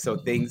media. So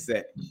things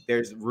that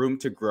there's room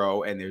to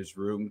grow and there's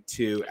room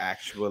to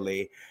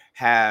actually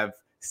have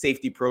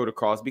safety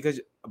protocols because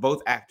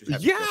both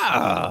actors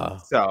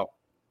have so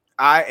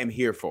I am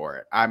here for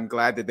it. I'm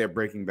glad that they're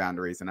breaking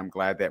boundaries, and I'm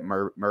glad that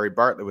Murray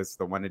Bartlett was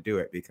the one to do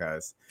it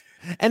because.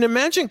 And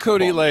imagine,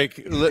 Cody,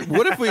 like,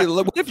 what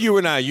if you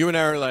and I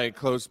are like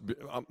close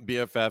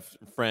BFF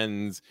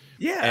friends,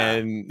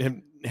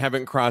 and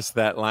haven't crossed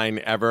that line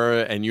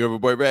ever, and you have a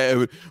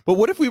boyfriend. But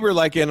what if we were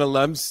like in a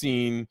love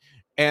scene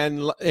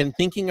and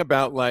thinking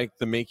about like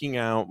the making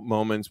out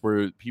moments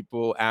where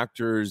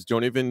actors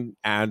don't even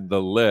add the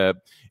lip,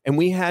 and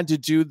we had to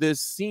do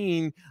this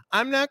scene.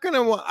 You and I are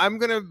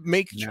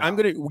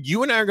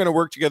gonna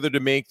work together to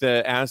make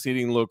the ass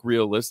eating look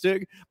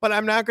realistic, but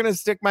I'm not gonna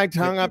stick my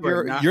tongue up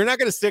you're not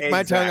gonna stick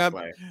my tongue up,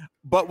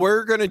 but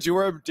we're gonna do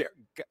our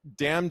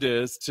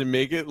damnedest to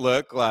make it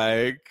look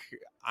like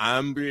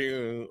I'm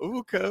being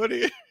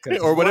Cody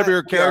or whatever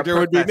your character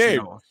would be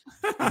named.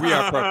 We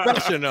are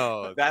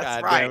professionals. That's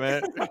God right. Damn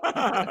it.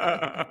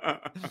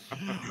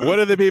 What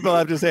do the people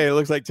have to say? It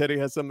looks like Teddy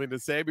has something to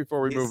say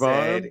before we move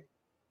on.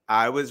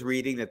 I was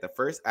reading that the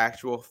first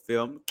actual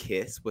film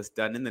kiss was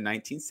done in the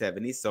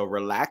 1970s. So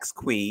relax,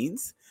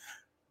 Queens.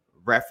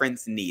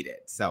 Reference needed.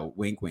 So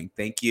wink, wink.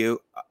 Thank you,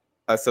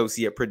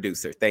 associate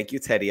producer. Thank you,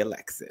 Teddy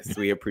Alexis.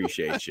 We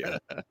appreciate you.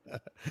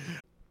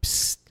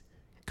 Psst.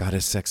 Got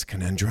a sex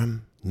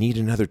conundrum? Need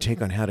another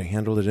take on how to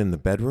handle it in the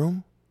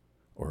bedroom?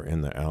 Or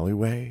in the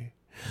alleyway?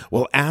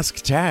 Well, ask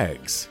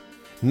Tags.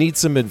 Need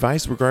some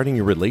advice regarding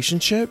your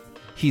relationship?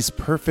 He's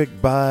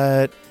perfect,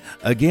 but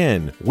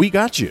again, we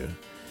got you.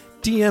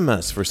 DM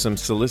us for some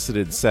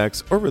solicited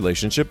sex or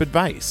relationship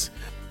advice.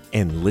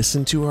 And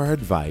listen to our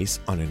advice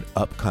on an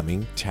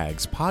upcoming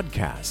Tags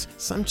podcast.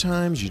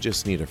 Sometimes you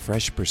just need a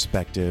fresh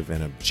perspective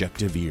and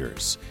objective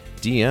ears.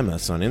 DM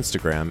us on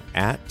Instagram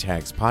at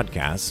Tags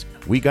Podcast.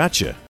 We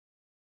got you.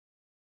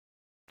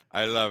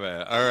 I love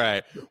it. All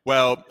right.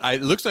 Well,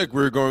 it looks like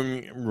we're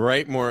going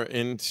right more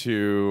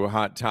into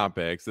hot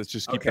topics. Let's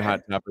just keep the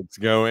hot topics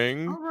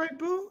going. All right,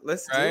 boo.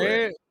 Let's do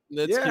it.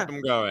 Let's keep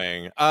them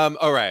going.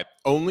 All right.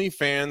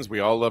 OnlyFans. We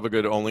all love a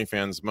good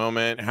OnlyFans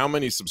moment. How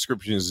many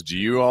subscriptions do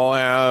you all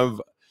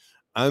have?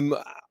 I'm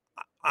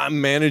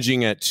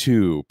managing at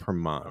 2 per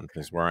month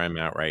is where I'm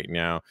at right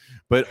now.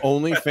 But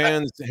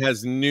OnlyFans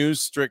has new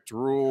strict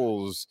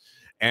rules.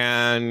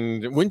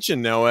 And wouldn't you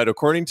know it,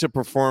 according to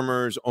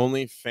performers,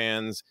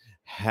 OnlyFans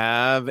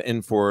have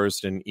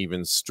enforced an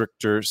even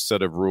stricter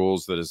set of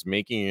rules that is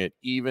making it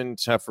even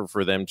tougher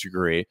for them to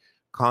create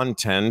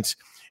content.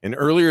 And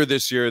earlier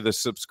this year, the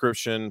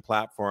subscription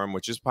platform,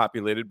 which is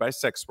populated by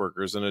sex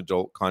workers and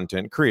adult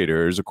content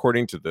creators,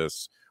 according to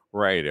this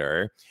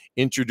writer,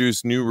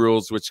 introduced new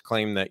rules which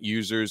claim that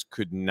users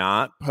could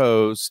not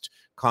post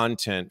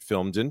content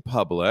filmed in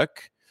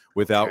public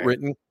without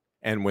written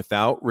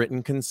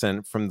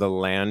consent from the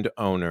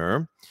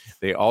landowner.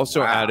 They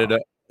also added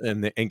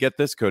and get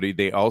this, Cody,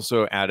 they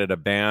also added a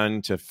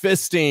ban to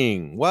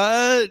fisting.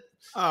 What?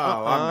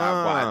 Oh,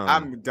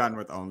 I'm done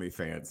with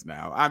OnlyFans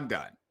now. I'm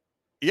done.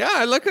 Yeah,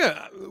 I like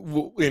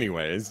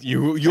anyways,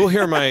 you'll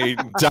hear my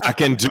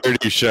Doc and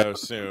Dirty show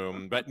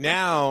soon. But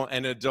now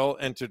an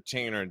adult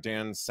entertainer,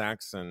 Dan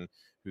Saxon,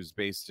 who's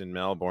based in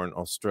Melbourne,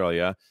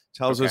 Australia,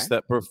 tells us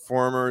that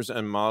performers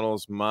and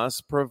models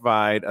must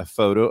provide a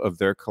photo of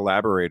their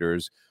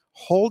collaborators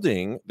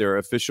holding their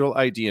official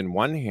ID in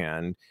one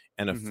hand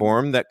and a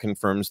form that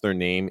confirms their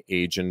name,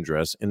 age, and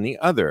dress in the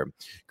other.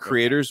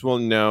 Creators will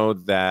know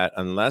that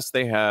unless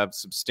they have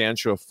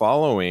substantial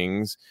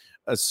followings,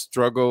 a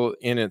struggle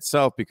in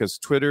itself, because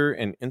Twitter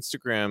and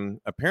Instagram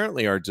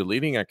apparently are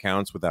deleting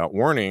accounts without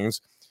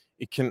warnings.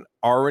 It can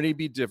already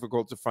be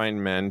difficult to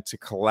find men to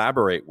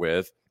collaborate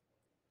with,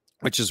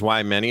 which is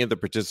why many of the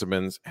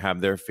participants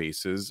have their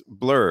faces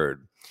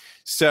blurred.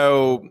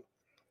 So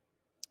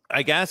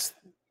I guess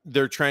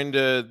they're trying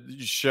to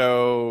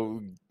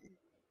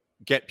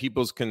get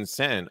people's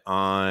consent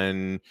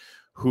on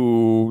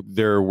who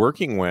they're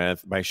working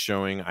with by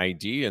showing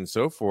ID and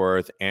so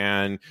forth.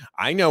 And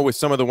I know with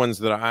some of the ones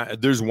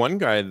that there's one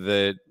guy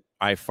that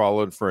I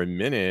followed for a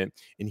minute,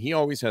 and he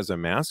always has a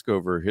mask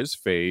over his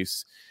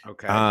face.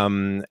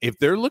 If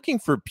they're looking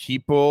for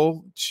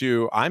people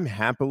I'm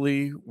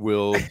happily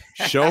will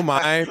show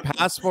my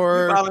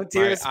passport,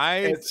 my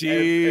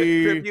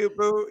ID,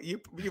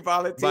 you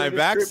volunteer, my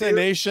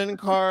vaccination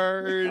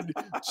card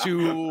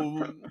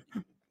to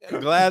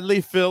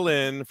gladly fill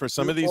in for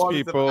some of these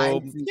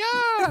people.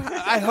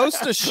 Yeah, I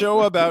host a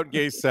show about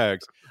gay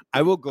sex.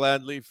 I will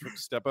gladly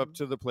step up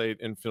to the plate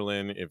and fill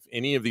in if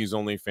any of these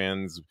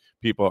OnlyFans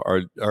people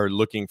are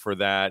looking for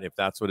that, if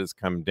that's what it's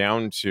come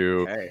down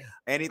to.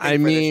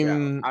 Anything the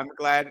show. I'm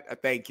glad.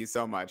 Thank you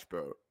so much,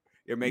 bro.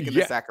 You're making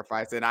the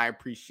sacrifice, and I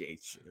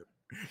appreciate you.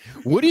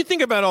 What do you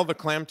think about all the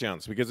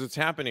clampdowns? Because it's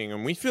happening,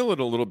 and we feel it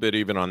a little bit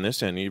even on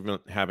this end, even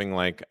having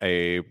like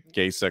a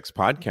gay sex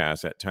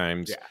podcast at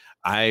times.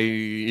 I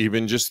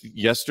even just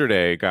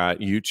yesterday got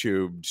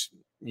YouTubed.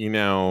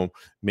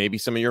 Maybe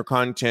some of your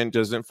content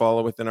doesn't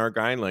follow within our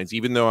guidelines,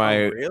 even though I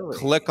really?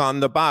 click on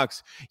the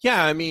box.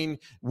 Yeah, I mean,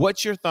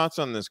 what's your thoughts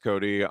on this,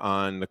 Cody,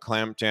 on the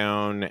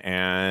clampdown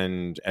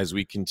and as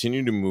we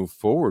continue to move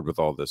forward with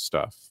all this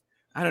stuff?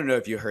 I don't know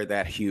if you heard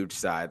that huge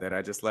sigh that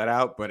I just let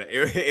out, but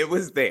it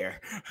was there.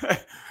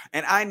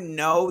 And I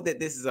know that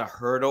this is a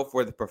hurdle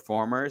for the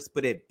performers,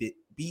 but it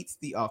beats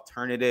the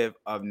alternative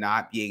of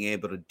not being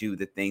able to do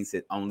the things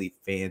that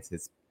OnlyFans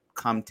has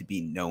come to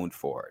be known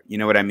for. You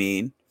know what I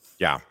mean?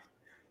 Yeah.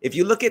 If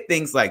you look at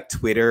things like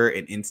Twitter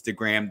and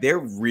Instagram, they're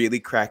really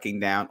cracking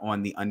down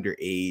on the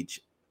underage.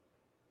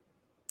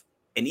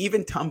 And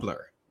even Tumblr.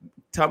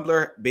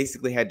 Tumblr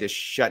basically had to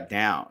shut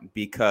down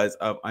because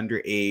of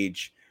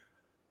underage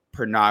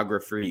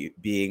pornography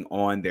being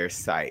on their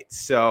site.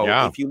 So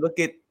if you look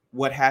at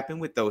what happened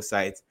with those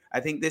sites,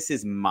 I think this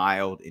is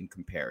mild in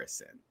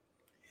comparison.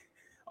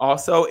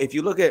 Also, if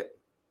you look at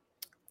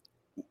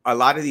a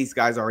lot of these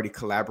guys already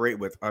collaborate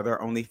with other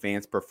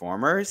OnlyFans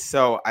performers.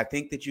 So I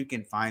think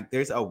that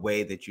there's a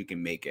way that you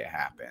can make it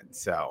happen.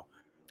 So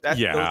I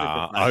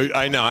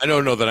know. I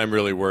don't know that I'm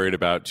really worried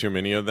about too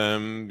many of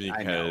them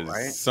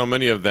because so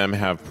many of them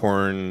have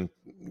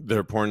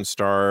they're porn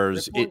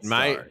stars.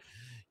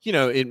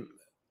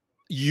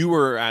 You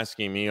were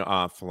asking me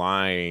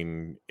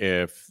offline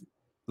if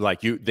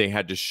they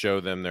had to show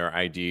them their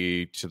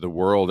ID to the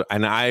world.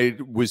 And I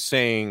was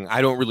saying,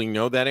 I don't really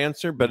know that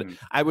answer, but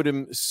I would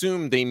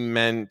assume they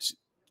meant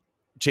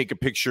take a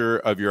picture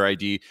of your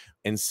ID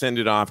and send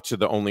it off to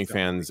the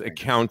OnlyFans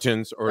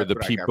accountants or the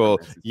people.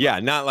 Yeah.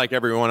 Not like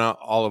everyone,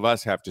 all of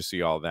us have to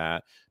see all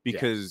that,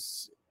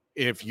 because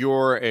if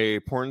you're a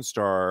porn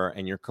star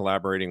and you're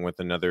collaborating with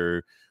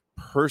another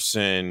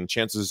person,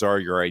 chances are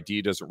your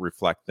ID doesn't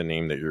reflect the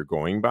name that you're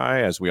going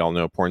by. As we all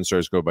know, porn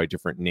stars go by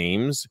different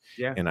names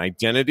and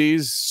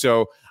identities.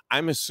 So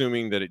I'm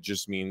assuming that it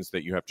just means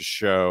that you have to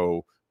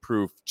show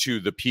proof to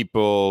the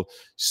people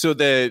so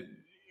that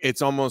it's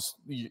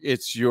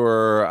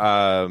your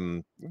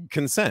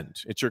consent.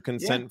 It's your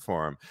consent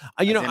form.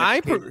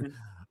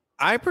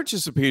 I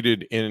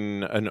participated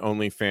in an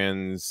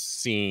OnlyFans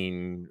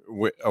scene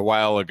a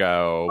while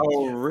ago.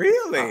 Oh,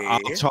 really? I'll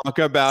talk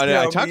about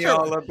it. Tell me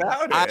all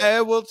about it. I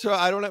will.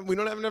 We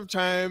don't have enough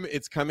time.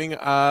 It's coming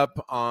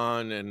up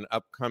on an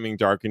upcoming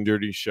Dark and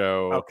Dirty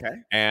show. Okay.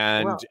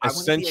 And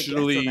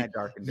essentially,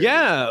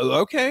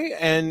 okay.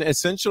 And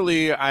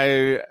essentially,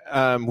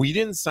 we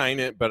didn't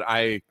sign it, but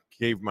I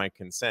gave my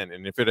consent.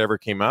 And if it ever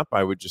came up,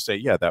 I would just say,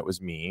 yeah, that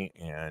was me.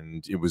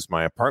 And it was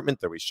my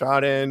apartment that we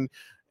shot in.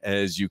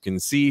 As you can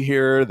see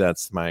here,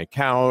 that's my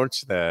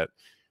couch. That's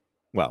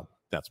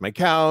my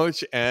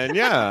couch. And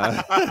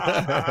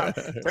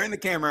turn the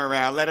camera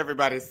around. Let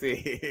everybody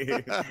see.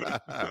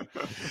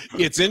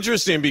 It's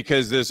interesting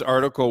because this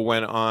article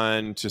went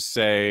on to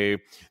say,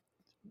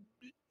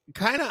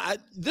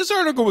 this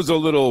article was a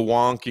little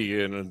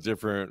wonky in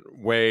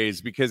different ways,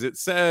 because it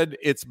said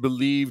it's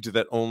believed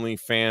that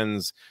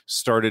OnlyFans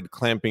started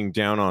clamping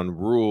down on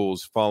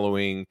rules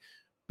following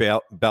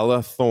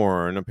Bella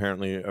Thorne,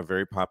 apparently a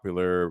very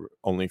popular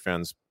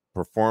OnlyFans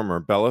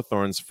performer, Bella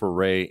Thorne's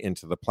foray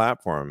into the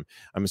platform.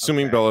 I'm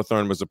assuming Bella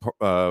Thorne was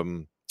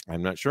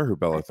I'm not sure who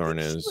Bella Thorne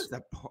is. She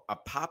was a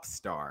pop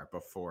star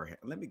beforehand.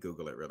 Let me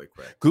Google it really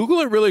quick. Google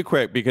it really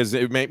quick, because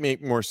it might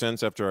make more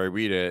sense after I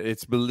read it.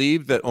 It's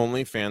believed that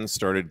OnlyFans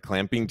started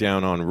clamping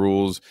down on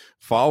rules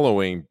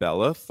following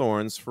Bella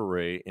Thorne's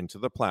foray into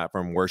the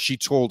platform, where she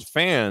told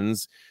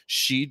fans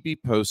she'd be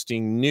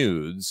posting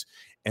nudes,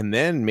 and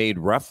then made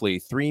roughly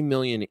 $3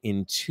 million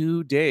in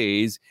 2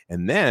 days,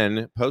 and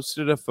then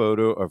posted a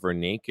photo of her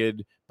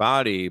naked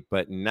body,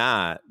 but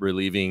not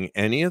relieving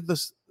any of the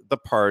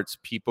parts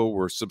people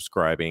were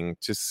subscribing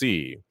to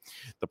see.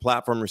 The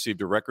platform received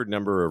a record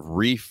number of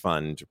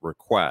refund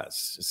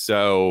requests.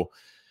 So,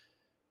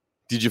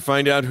 did you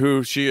find out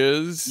who she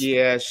is?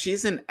 Yeah,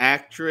 she's an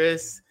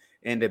actress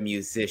and a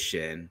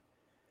musician.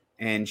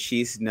 And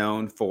she's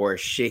known for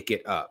Shake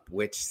It Up,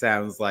 which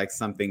sounds like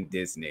something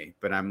Disney,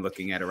 but I'm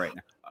looking at it right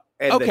now.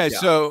 And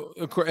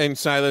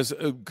Silas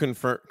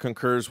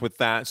concurs with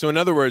that. So in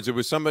other words, it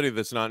was somebody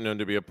that's not known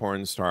to be a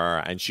porn star,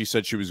 and she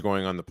said she was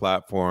going on the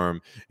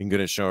platform and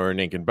going to show her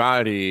naked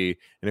body,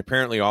 and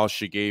apparently all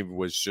she gave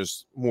was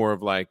just more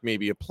of like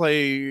maybe a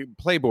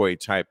Playboy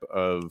type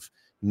of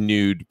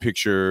nude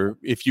picture,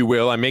 if you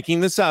will. I'm making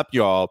this up,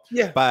 y'all.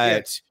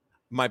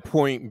 My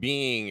point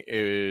being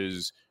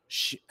is,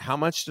 how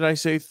much did I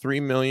say? 3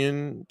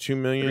 million, 2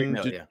 million,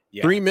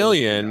 3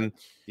 million.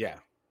 Yeah.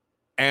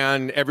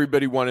 And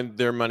everybody wanted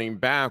their money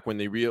back when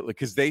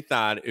because they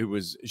thought it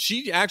was,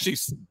 she actually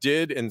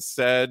did and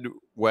said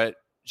what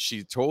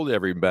she told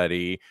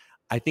everybody.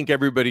 I think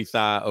everybody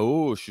thought,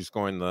 oh,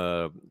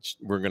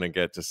 we're going to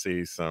get to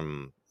see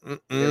some. They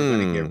were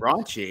going to get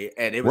raunchy,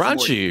 and it was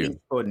raunchy. More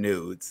peaceful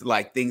nudes,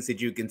 like things that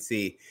you can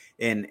see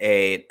in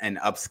an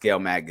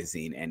upscale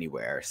magazine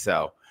anywhere.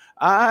 So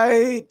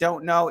I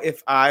don't know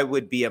if I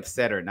would be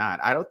upset or not.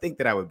 I don't think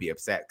that I would be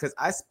upset, because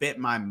I spent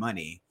my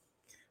money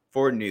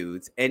for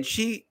nudes, and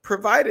she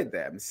provided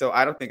them. So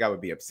I don't think I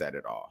would be upset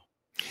at all.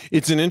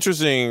 It's an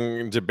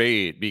interesting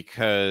debate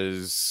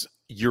because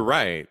you're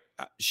right.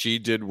 She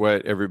did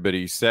what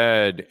everybody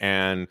said,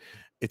 and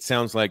it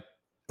sounds like,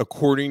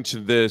 according to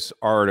this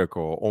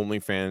article,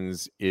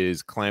 OnlyFans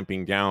is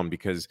clamping down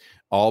because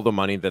all the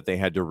money that they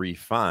had to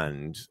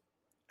refund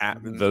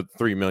at the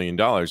 $3 million,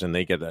 and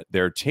they get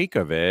their take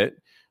of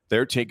it,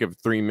 their take of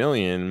 $3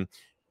 million,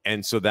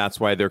 and so that's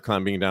why they're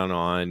clamping down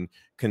on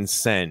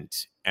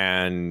consent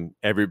and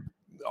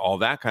all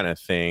that kind of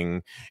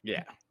thing.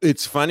 Yeah.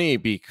 It's funny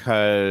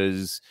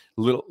because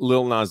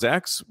Lil Nas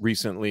X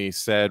recently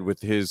said,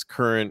 with his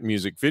current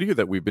music video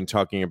that we've been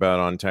talking about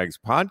on Tags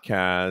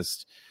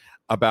podcast,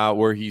 about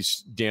where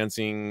he's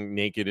dancing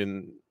naked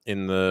in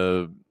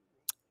the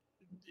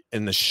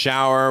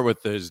shower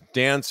with his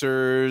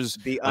dancers.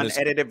 The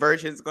unedited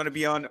version is going to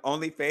be on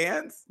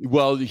OnlyFans?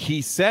 Well,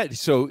 he said,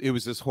 so it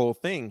was this whole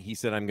thing. He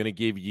said, I'm going to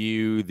give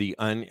you the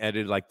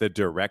unedited, like the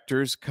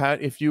director's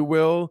cut, if you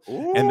will.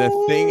 Ooh. And the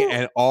thing,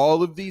 and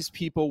all of these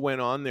people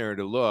went on there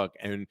to look,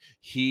 and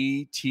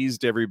he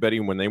teased everybody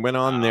when they went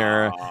on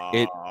there.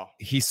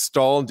 He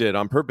stalled it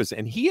on purpose.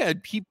 And he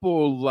had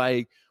people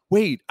like,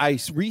 wait, I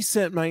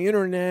reset my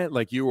internet,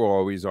 like you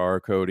always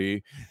are,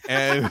 Cody,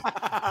 and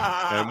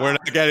we're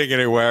not getting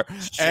anywhere.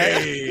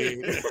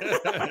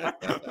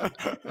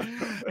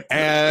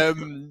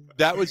 And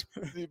that was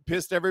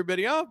pissed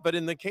everybody off. But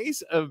in the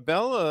case of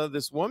Bella,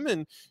 this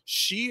woman,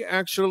 she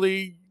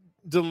actually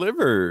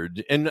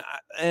delivered, and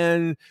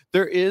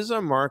there is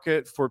a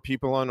market for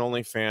people on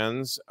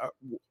OnlyFans.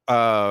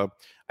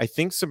 I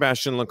think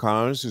Sebastian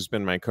Lacage, who's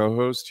been my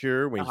co-host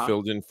here, we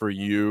filled in for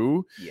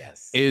you,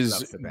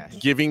 is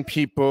giving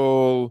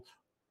people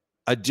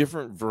a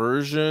different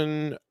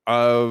version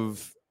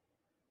of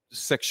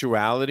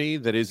sexuality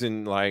that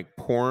isn't like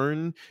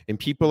porn, and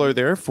people are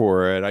there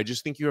for it. I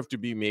just think you have to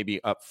be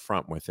maybe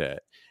upfront with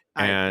it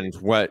and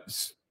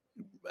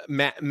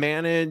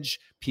manage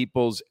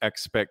people's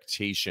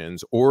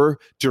expectations, or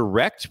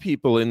direct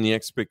people in the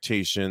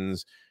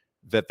expectations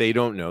that they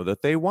don't know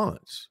that they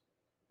want.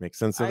 Make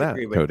sense of that? I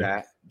agree with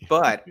that.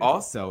 But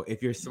also,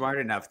 if you're smart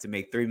enough to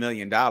make $3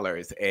 million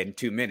in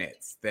 2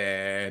 minutes,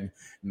 then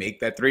make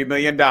that $3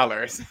 million.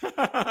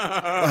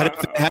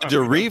 Had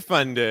to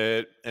refund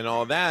it and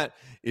all that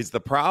is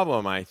the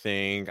problem, I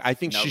think. I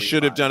think she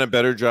should have done a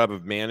better job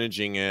of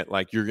managing it.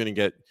 Like, you're going to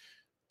get,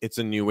 it's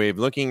a new way of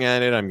looking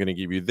at it. I'm going to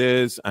give you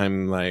this.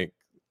 I'm like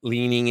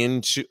leaning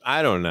into,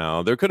 I don't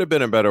know. There could have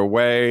been a better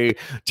way.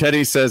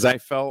 Teddy says, I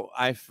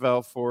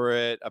fell for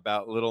it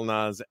about Lil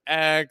Nas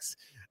X.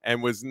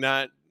 And was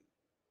not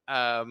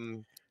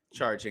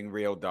charging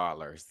real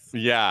dollars.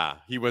 Yeah,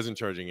 he wasn't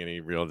charging any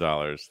real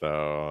dollars,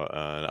 though.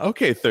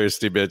 Okay,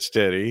 thirsty bitch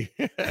Teddy.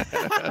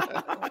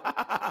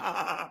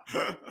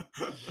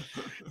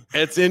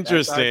 It's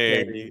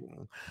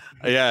interesting.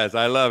 Yes,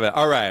 I love it.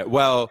 All right.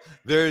 Well,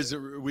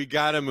 we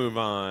got to move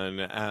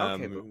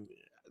on.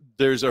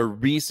 There's a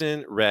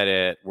recent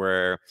Reddit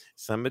where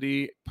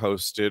somebody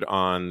posted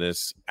on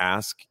this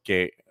Ask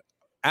Gay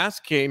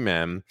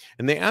Men,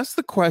 and they asked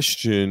the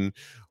question,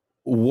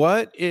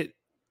 what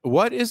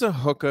is a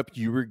hookup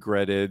you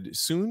regretted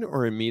soon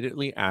or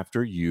immediately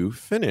after you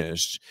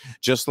finished?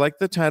 Just like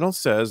the title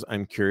says,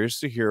 I'm curious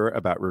to hear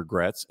about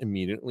regrets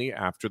immediately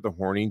after the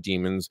horny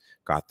demons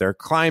got their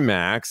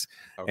climax.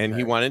 Okay. And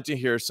he wanted to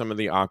hear some of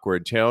the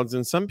awkward tales.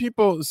 And some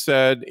people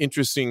said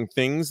interesting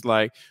things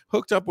like,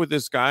 hooked up with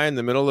this guy in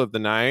the middle of the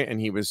night and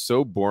he was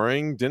so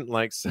boring, didn't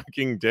like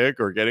sucking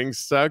dick or getting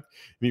sucked.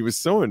 And he was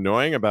so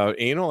annoying about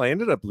anal. I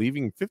ended up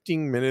leaving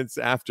 15 minutes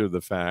after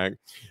the fact.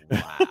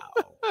 Wow.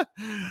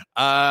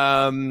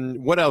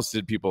 What else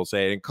did people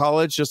say? In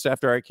college, just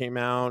after I came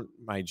out,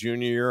 my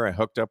junior year, I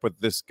hooked up with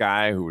this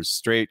guy who was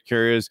straight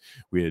curious.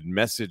 We had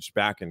messaged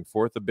back and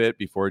forth a bit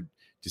before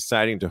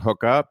deciding to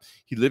hook up.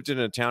 He lived in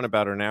a town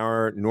about an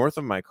hour north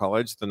of my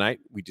college. The night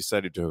we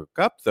decided to hook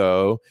up,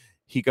 though,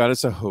 he got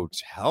us a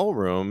hotel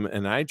room,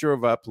 and I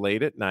drove up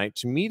late at night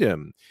to meet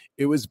him.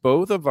 It was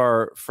both of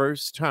our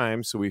first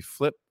time, so we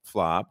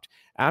flip-flopped.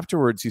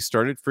 Afterwards, he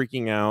started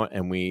freaking out,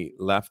 and we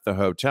left the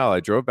hotel. I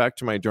drove back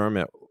to my dorm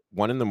at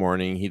 1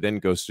 a.m. He then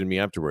ghosted me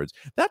afterwards.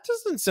 That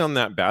doesn't sound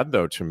that bad,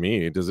 though, to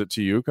me. Does it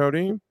to you,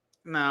 Cody?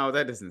 No,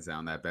 that doesn't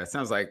sound that bad.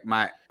 Sounds like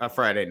a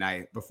Friday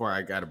night before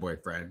I got a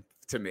boyfriend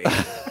to me.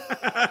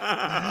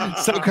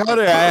 So,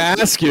 Cody, I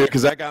ask you,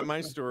 because I got my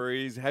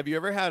stories. Have you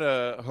ever had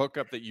a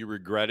hookup that you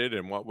regretted,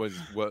 and what was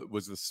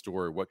the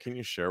story? What can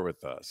you share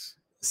with us?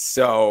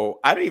 So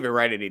I didn't even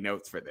write any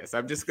notes for this.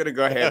 I'm just going to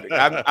go ahead.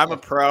 I'm a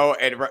pro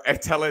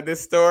at telling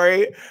this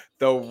story.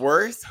 The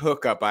worst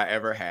hookup I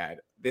ever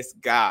had. This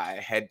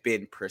guy had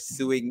been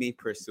pursuing me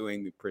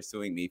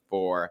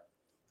for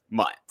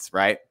months,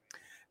 right?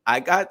 I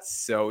got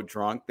so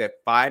drunk that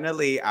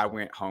finally I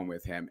went home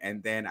with him.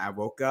 And then I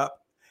woke up.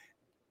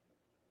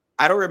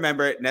 I don't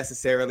remember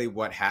necessarily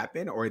what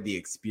happened or the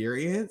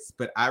experience,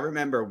 but I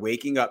remember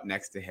waking up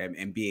next to him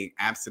and being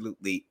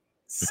absolutely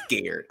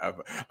scared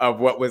of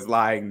what was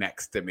lying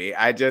next to me.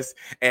 I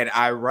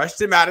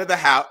rushed him out of the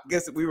house.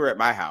 Guess we were at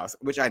my house,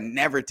 which I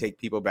never take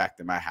people back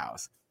to my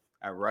house.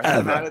 I rushed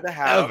him out of the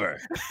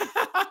house.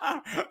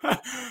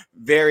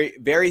 Very,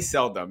 very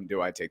seldom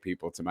do I take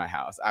people to my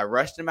house. I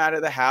rushed him out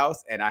of the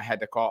house, and I had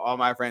to call all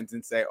my friends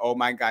and say, oh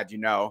my God,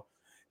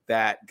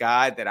 that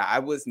guy that I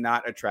was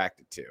not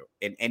attracted to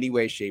in any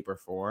way, shape, or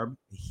form.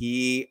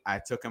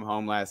 I took him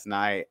home last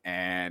night,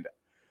 and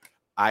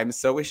I'm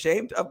so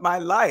ashamed of my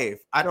life.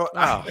 I don't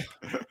know.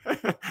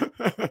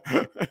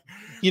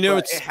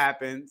 It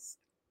happens.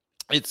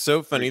 It's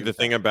so funny, the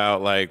thing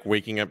about like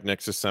waking up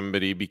next to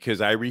somebody, because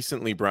I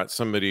recently brought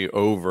somebody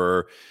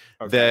over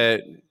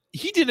that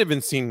he didn't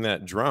even seem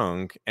that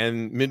drunk.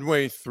 And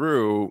midway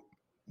through,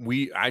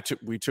 we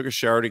took a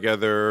shower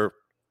together.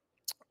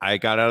 I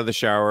got out of the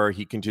shower.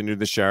 He continued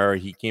the shower.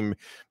 He came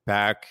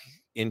back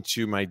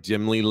into my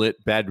dimly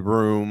lit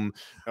bedroom.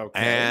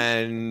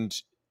 And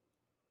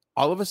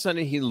all of a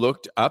sudden he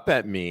looked up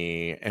at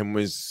me and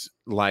was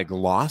like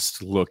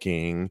lost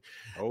looking.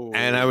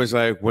 And I was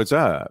like, what's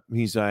up?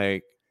 He's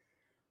like,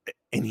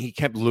 and he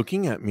kept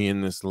looking at me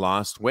in this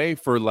lost way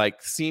for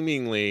like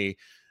seemingly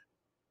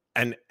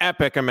an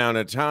epic amount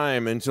of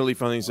time until he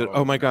finally said,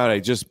 oh my God, I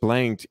just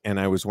blanked. And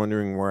I was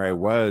wondering where I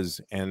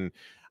was. And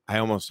I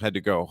almost had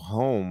to go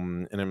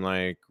home. And I'm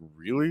like,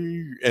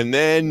 really? And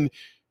then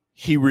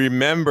he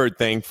remembered,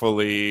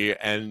 thankfully,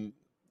 and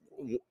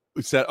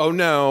said, oh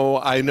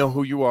no, I know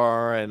who you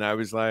are. And I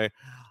was like,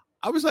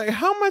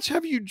 how much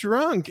have you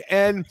drunk?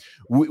 And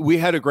we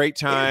had a great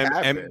time.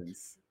 And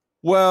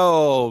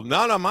well,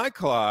 not on my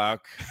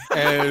clock.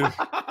 And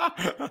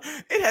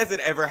it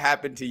hasn't ever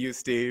happened to you,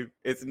 Steve.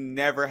 It's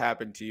never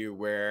happened to you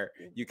where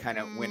you kind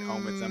of went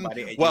home with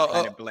somebody and you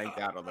kind of blanked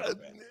out a little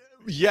bit.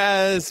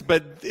 Yes,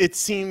 but it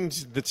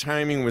seemed the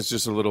timing was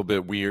just a little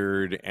bit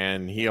weird,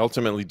 and he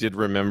ultimately did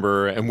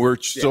remember, and we're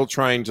still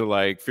trying to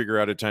like figure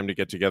out a time to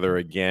get together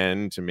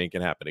again to make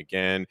it happen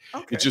again.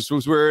 It just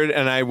was weird,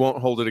 and I won't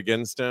hold it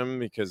against him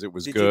because it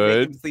was good. Did you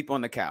make him sleep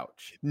on the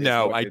couch?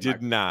 No, I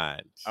did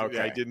not.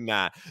 I did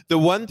not. The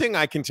one thing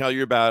I can tell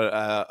you about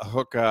a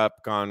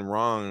hookup gone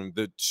wrong,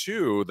 the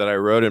two that I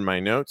wrote in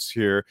my notes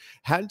here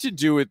had to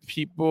do with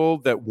people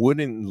that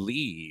wouldn't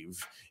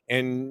leave.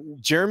 And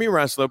Jeremy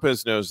Ross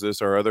Lopez knows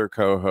this, our other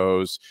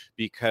co-host,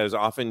 because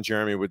often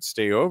Jeremy would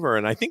stay over.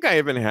 And I think I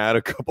even had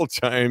a couple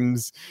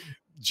times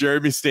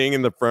Jeremy staying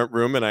in the front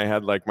room and I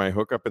had like my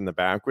hookup in the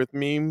back with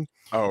me.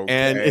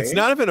 And it's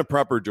not even a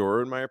proper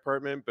door in my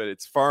apartment, but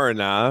it's far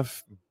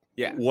enough.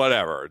 Yeah.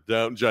 Whatever.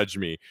 Don't judge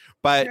me.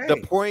 But the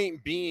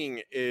point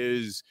being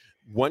is,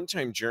 one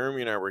time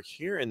Jeremy and I were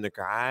here and the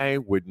guy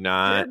would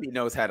not. Jeremy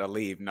knows how to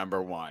leave,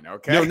 number one.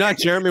 Okay. No, not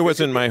Jeremy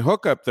wasn't my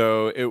hookup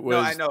though. It was.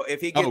 No, I know.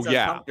 If he gets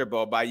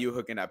uncomfortable by you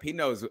hooking up, he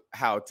knows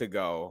how to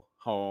go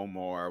home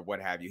or what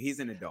have you. He's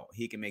an adult.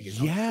 He can make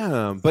his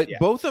own but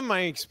both of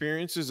my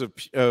experiences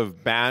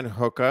of bad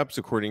hookups,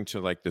 according to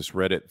like this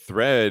Reddit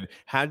thread,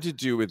 had to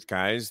do with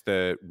guys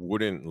that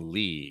wouldn't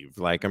leave.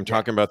 Like I'm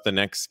talking about the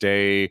next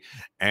day,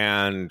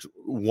 and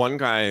one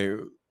guy,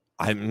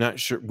 I'm not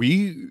sure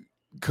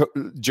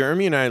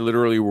Jeremy and I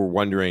literally were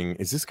wondering,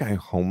 is this guy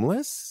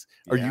homeless?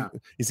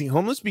 Is he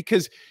homeless?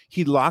 Because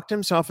he locked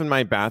himself in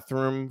my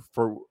bathroom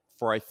for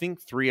I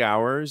think 3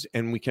 hours,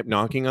 and we kept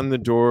knocking on the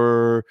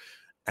door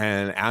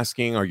and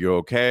asking, are you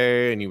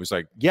okay? And he was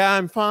like, yeah,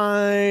 I'm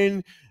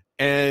fine.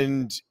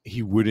 And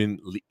he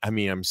wouldn't leave. I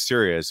mean, I'm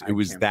serious. It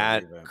was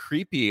that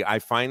creepy.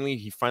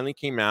 He finally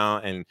came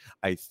out, and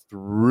I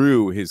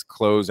threw his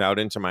clothes out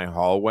into my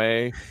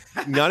hallway,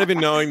 not even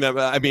knowing that.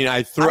 I mean,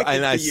 I threw.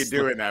 I see you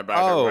doing that,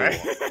 by the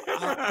way.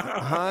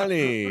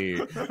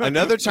 Honey.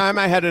 Another time,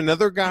 I had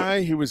another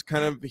guy.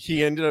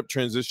 He ended up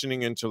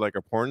transitioning into like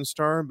a porn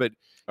star, but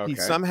he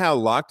somehow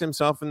locked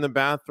himself in the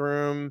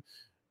bathroom.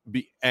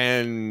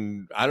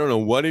 And I don't know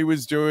what he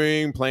was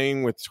doing,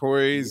 playing with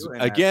toys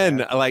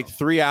again, like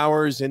 3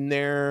 hours in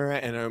there.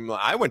 And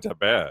I went to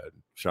bed,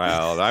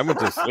 child. I went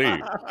to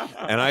sleep,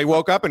 and I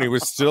woke up and he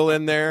was still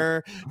in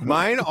there.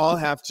 Mine all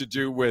have to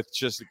do with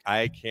just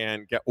I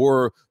can't get,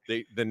 or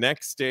the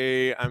next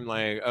day I'm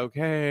like,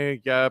 okay,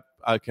 yep,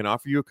 I can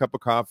offer you a cup of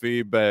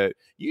coffee, but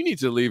you need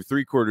to leave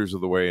 3/4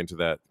 of the way into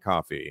that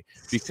coffee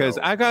because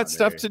I got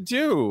stuff to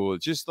do.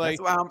 Just like,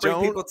 that's why I'm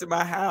bringing people to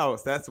my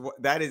house.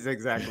 That is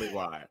exactly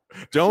why.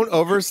 Don't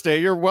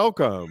overstay your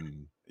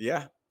welcome.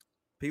 Yeah.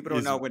 People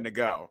don't know when to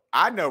go.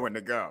 I know when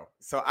to go.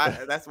 So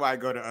that's why I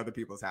go to other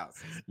people's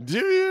houses. Do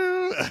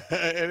you?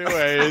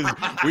 Anyways,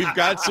 we've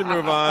got to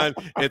move on.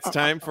 It's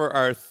time for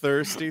our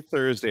Thirsty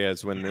Thursday,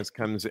 as when this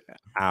comes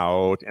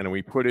out, and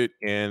we put it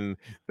in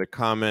the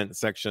comment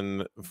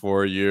section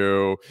for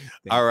you.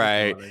 All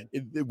right.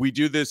 We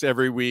do this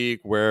every week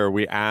where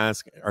we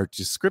ask or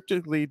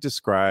descriptively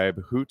describe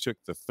who took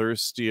the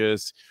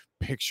thirstiest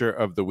picture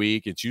of the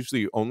week. It's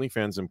usually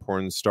OnlyFans and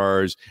porn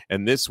stars,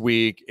 and this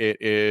week it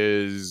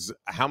is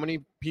how many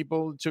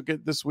people took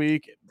it this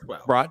week?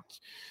 12. Brought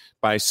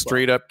by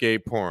Straight Up Gay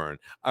Porn.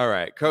 All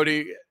right,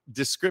 Cody,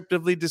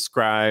 descriptively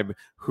describe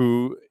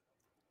who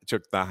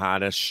took the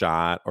hottest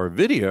shot or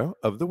video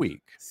of the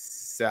week.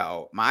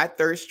 So my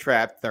Thirst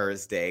Trap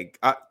Thursday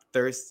on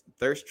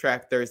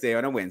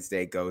a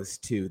Wednesday goes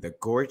to the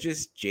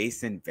gorgeous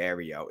Jason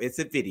Vario. It's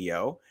a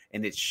video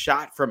and it's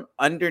shot from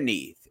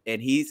underneath,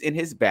 and he's in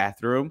his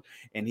bathroom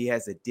and he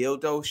has a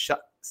dildo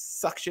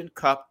suction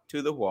cup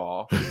to the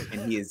wall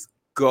and he is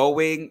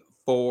going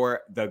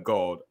for the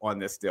gold on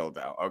this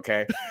dildo.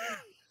 Okay.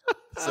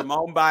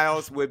 Simone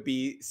Biles would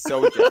be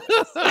so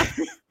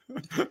jealous.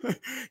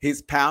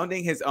 He's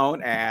pounding his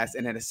own ass,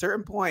 and at a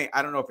certain point,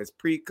 I don't know if it's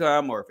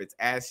pre-cum or if it's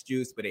ass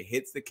juice, but it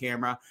hits the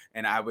camera,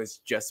 and I was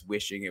just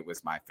wishing it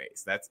was my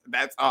face. That's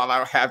all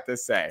I have to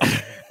say.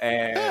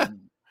 And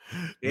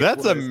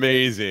that's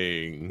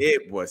amazing.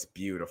 It was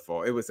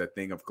beautiful. It was a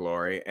thing of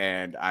glory,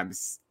 and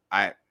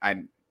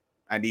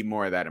I need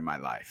more of that in my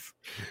life.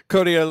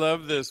 Cody, I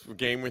love this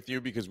game with you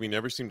because we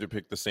never seem to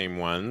pick the same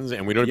ones,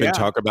 and we don't even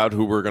talk about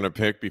who we're going to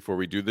pick before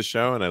we do the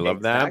show, and I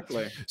love that.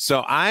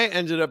 So I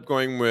ended up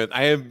going with,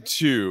 I have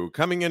two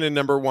coming in at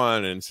number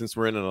one, and since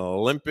we're in an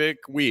Olympic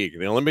week,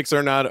 the Olympics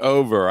are not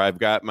over, I've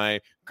got my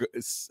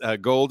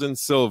gold and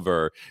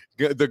silver.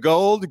 The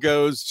gold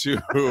goes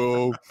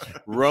to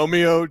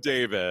Romeo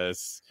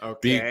Davis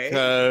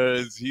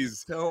because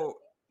he's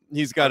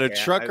got a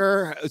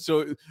trucker.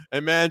 So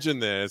imagine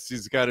this.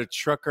 He's got a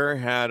trucker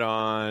hat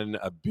on,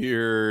 a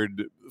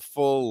beard,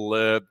 full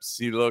lips.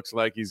 He looks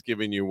like he's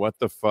giving you what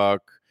the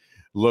fuck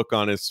look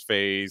on his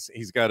face.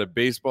 He's got a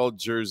baseball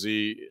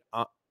jersey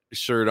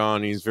shirt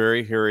on. He's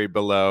very hairy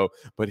below,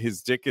 but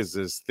his dick is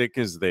as thick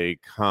as they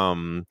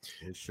come.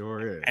 It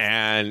sure is.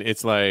 And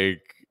it's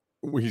like,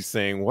 he's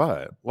saying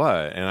what,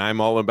 and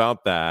I'm all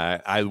about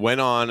that. I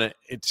went on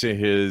to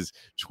his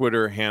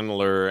Twitter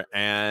handler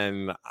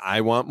and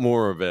I want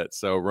more of it.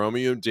 So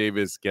Romeo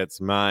Davis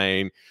gets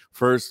mine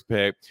first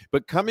pick.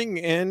 But coming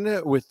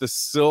in with the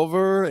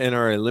silver in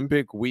our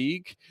Olympic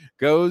week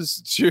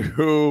goes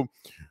to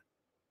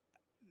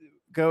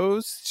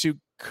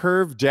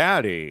Curve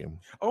Daddy.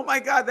 Oh my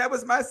God, that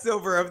was my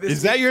silver of this.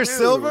 Is that your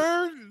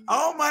silver?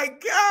 Oh my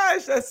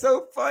gosh, that's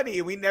so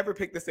funny. We never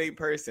picked the same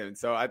person,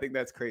 so I think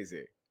that's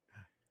crazy.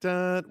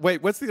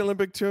 Wait, what's the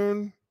Olympic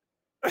tune?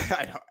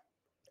 I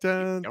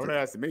don't. Don't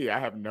ask me. I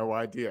have no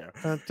idea.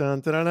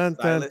 Silas says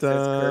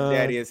Curve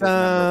Daddy is his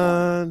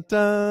number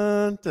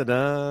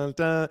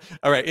one.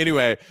 All right.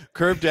 Anyway,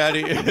 Curve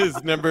Daddy is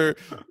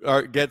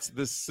gets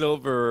the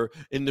silver,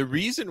 and the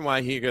reason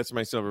why he gets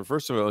my silver,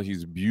 first of all,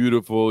 he's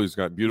beautiful. He's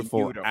got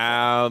beautiful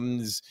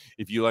abs.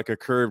 If you like a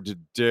curved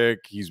dick,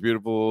 he's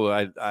beautiful.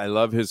 I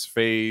love his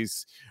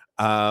face,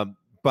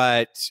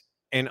 but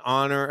in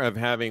honor of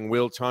having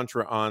Will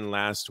Tantra on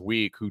last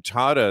week, who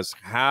taught us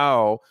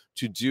how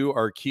to do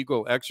our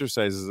Kegel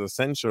exercises.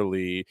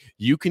 Essentially,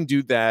 you can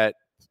do that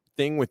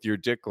thing with your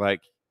dick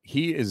like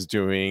he is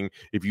doing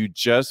if you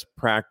just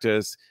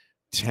practice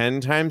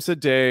 10 times a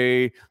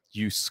day.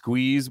 You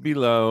squeeze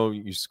below,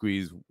 you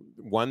squeeze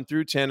 1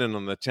 through 10, and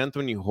on the 10th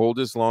one, you hold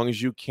as long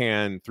as you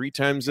can 3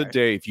 times a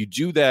day. If you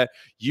do that,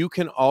 you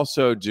can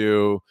also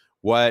do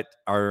what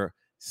our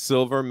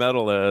silver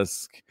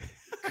medalist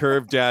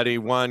Curve Daddy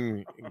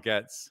 1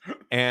 gets,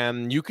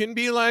 and you can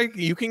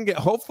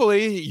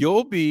hopefully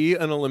you'll be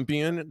an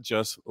Olympian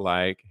just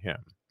like him.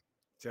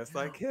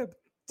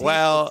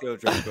 Well,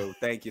 children, boo.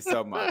 Thank you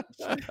so much.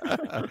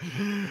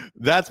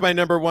 That's my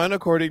number one,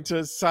 according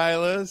to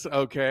Silas.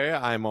 Okay,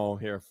 I'm all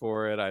here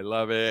for it. I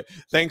love it.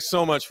 Thanks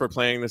so much for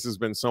playing. This has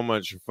been so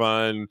much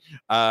fun.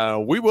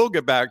 We will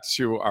get back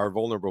to our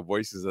vulnerable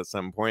voices at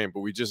some point, but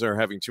we just are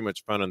having too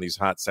much fun on these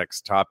hot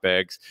sex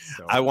topics.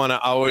 I want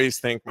to always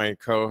thank my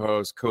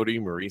co-host, Cody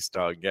Maurice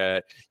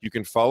Doggett. You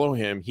can follow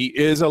him. He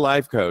is a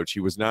life coach. He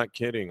was not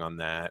kidding on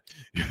that.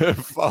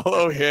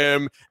 Follow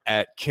him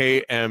at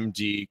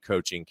KMD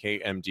Coaching,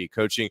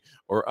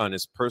 or on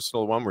his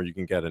personal one where you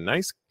can get a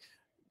nice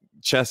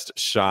chest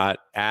shot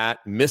at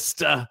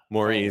Mr.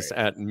 Maurice,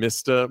 at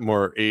Mr.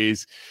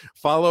 Maurice.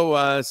 Follow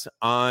us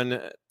on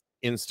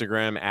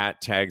Instagram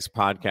at Tags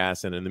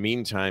Podcast. And in the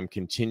meantime,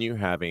 continue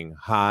having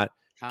hot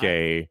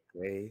gay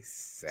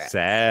sex.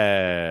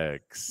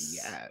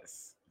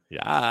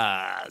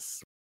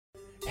 Yes.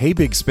 Hey,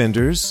 big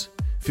spenders.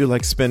 Feel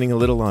like spending a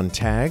little on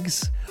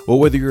tags? Well,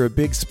 whether you're a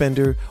big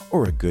spender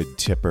or a good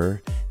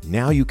tipper,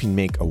 now you can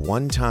make a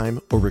one-time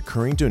or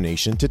recurring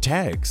donation to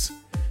Tags.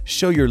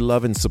 Show your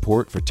love and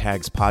support for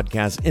Tags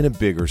Podcast in a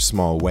big or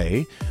small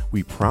way.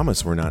 We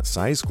promise we're not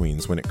size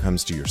queens when it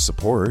comes to your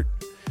support.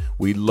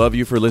 We love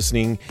you for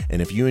listening,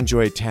 and if you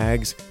enjoy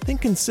Tags, then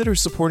consider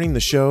supporting the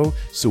show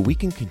so we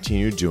can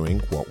continue doing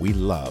what we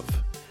love.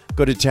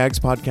 Go to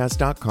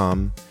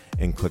tagspodcast.com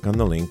and click on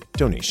the link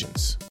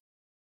Donations.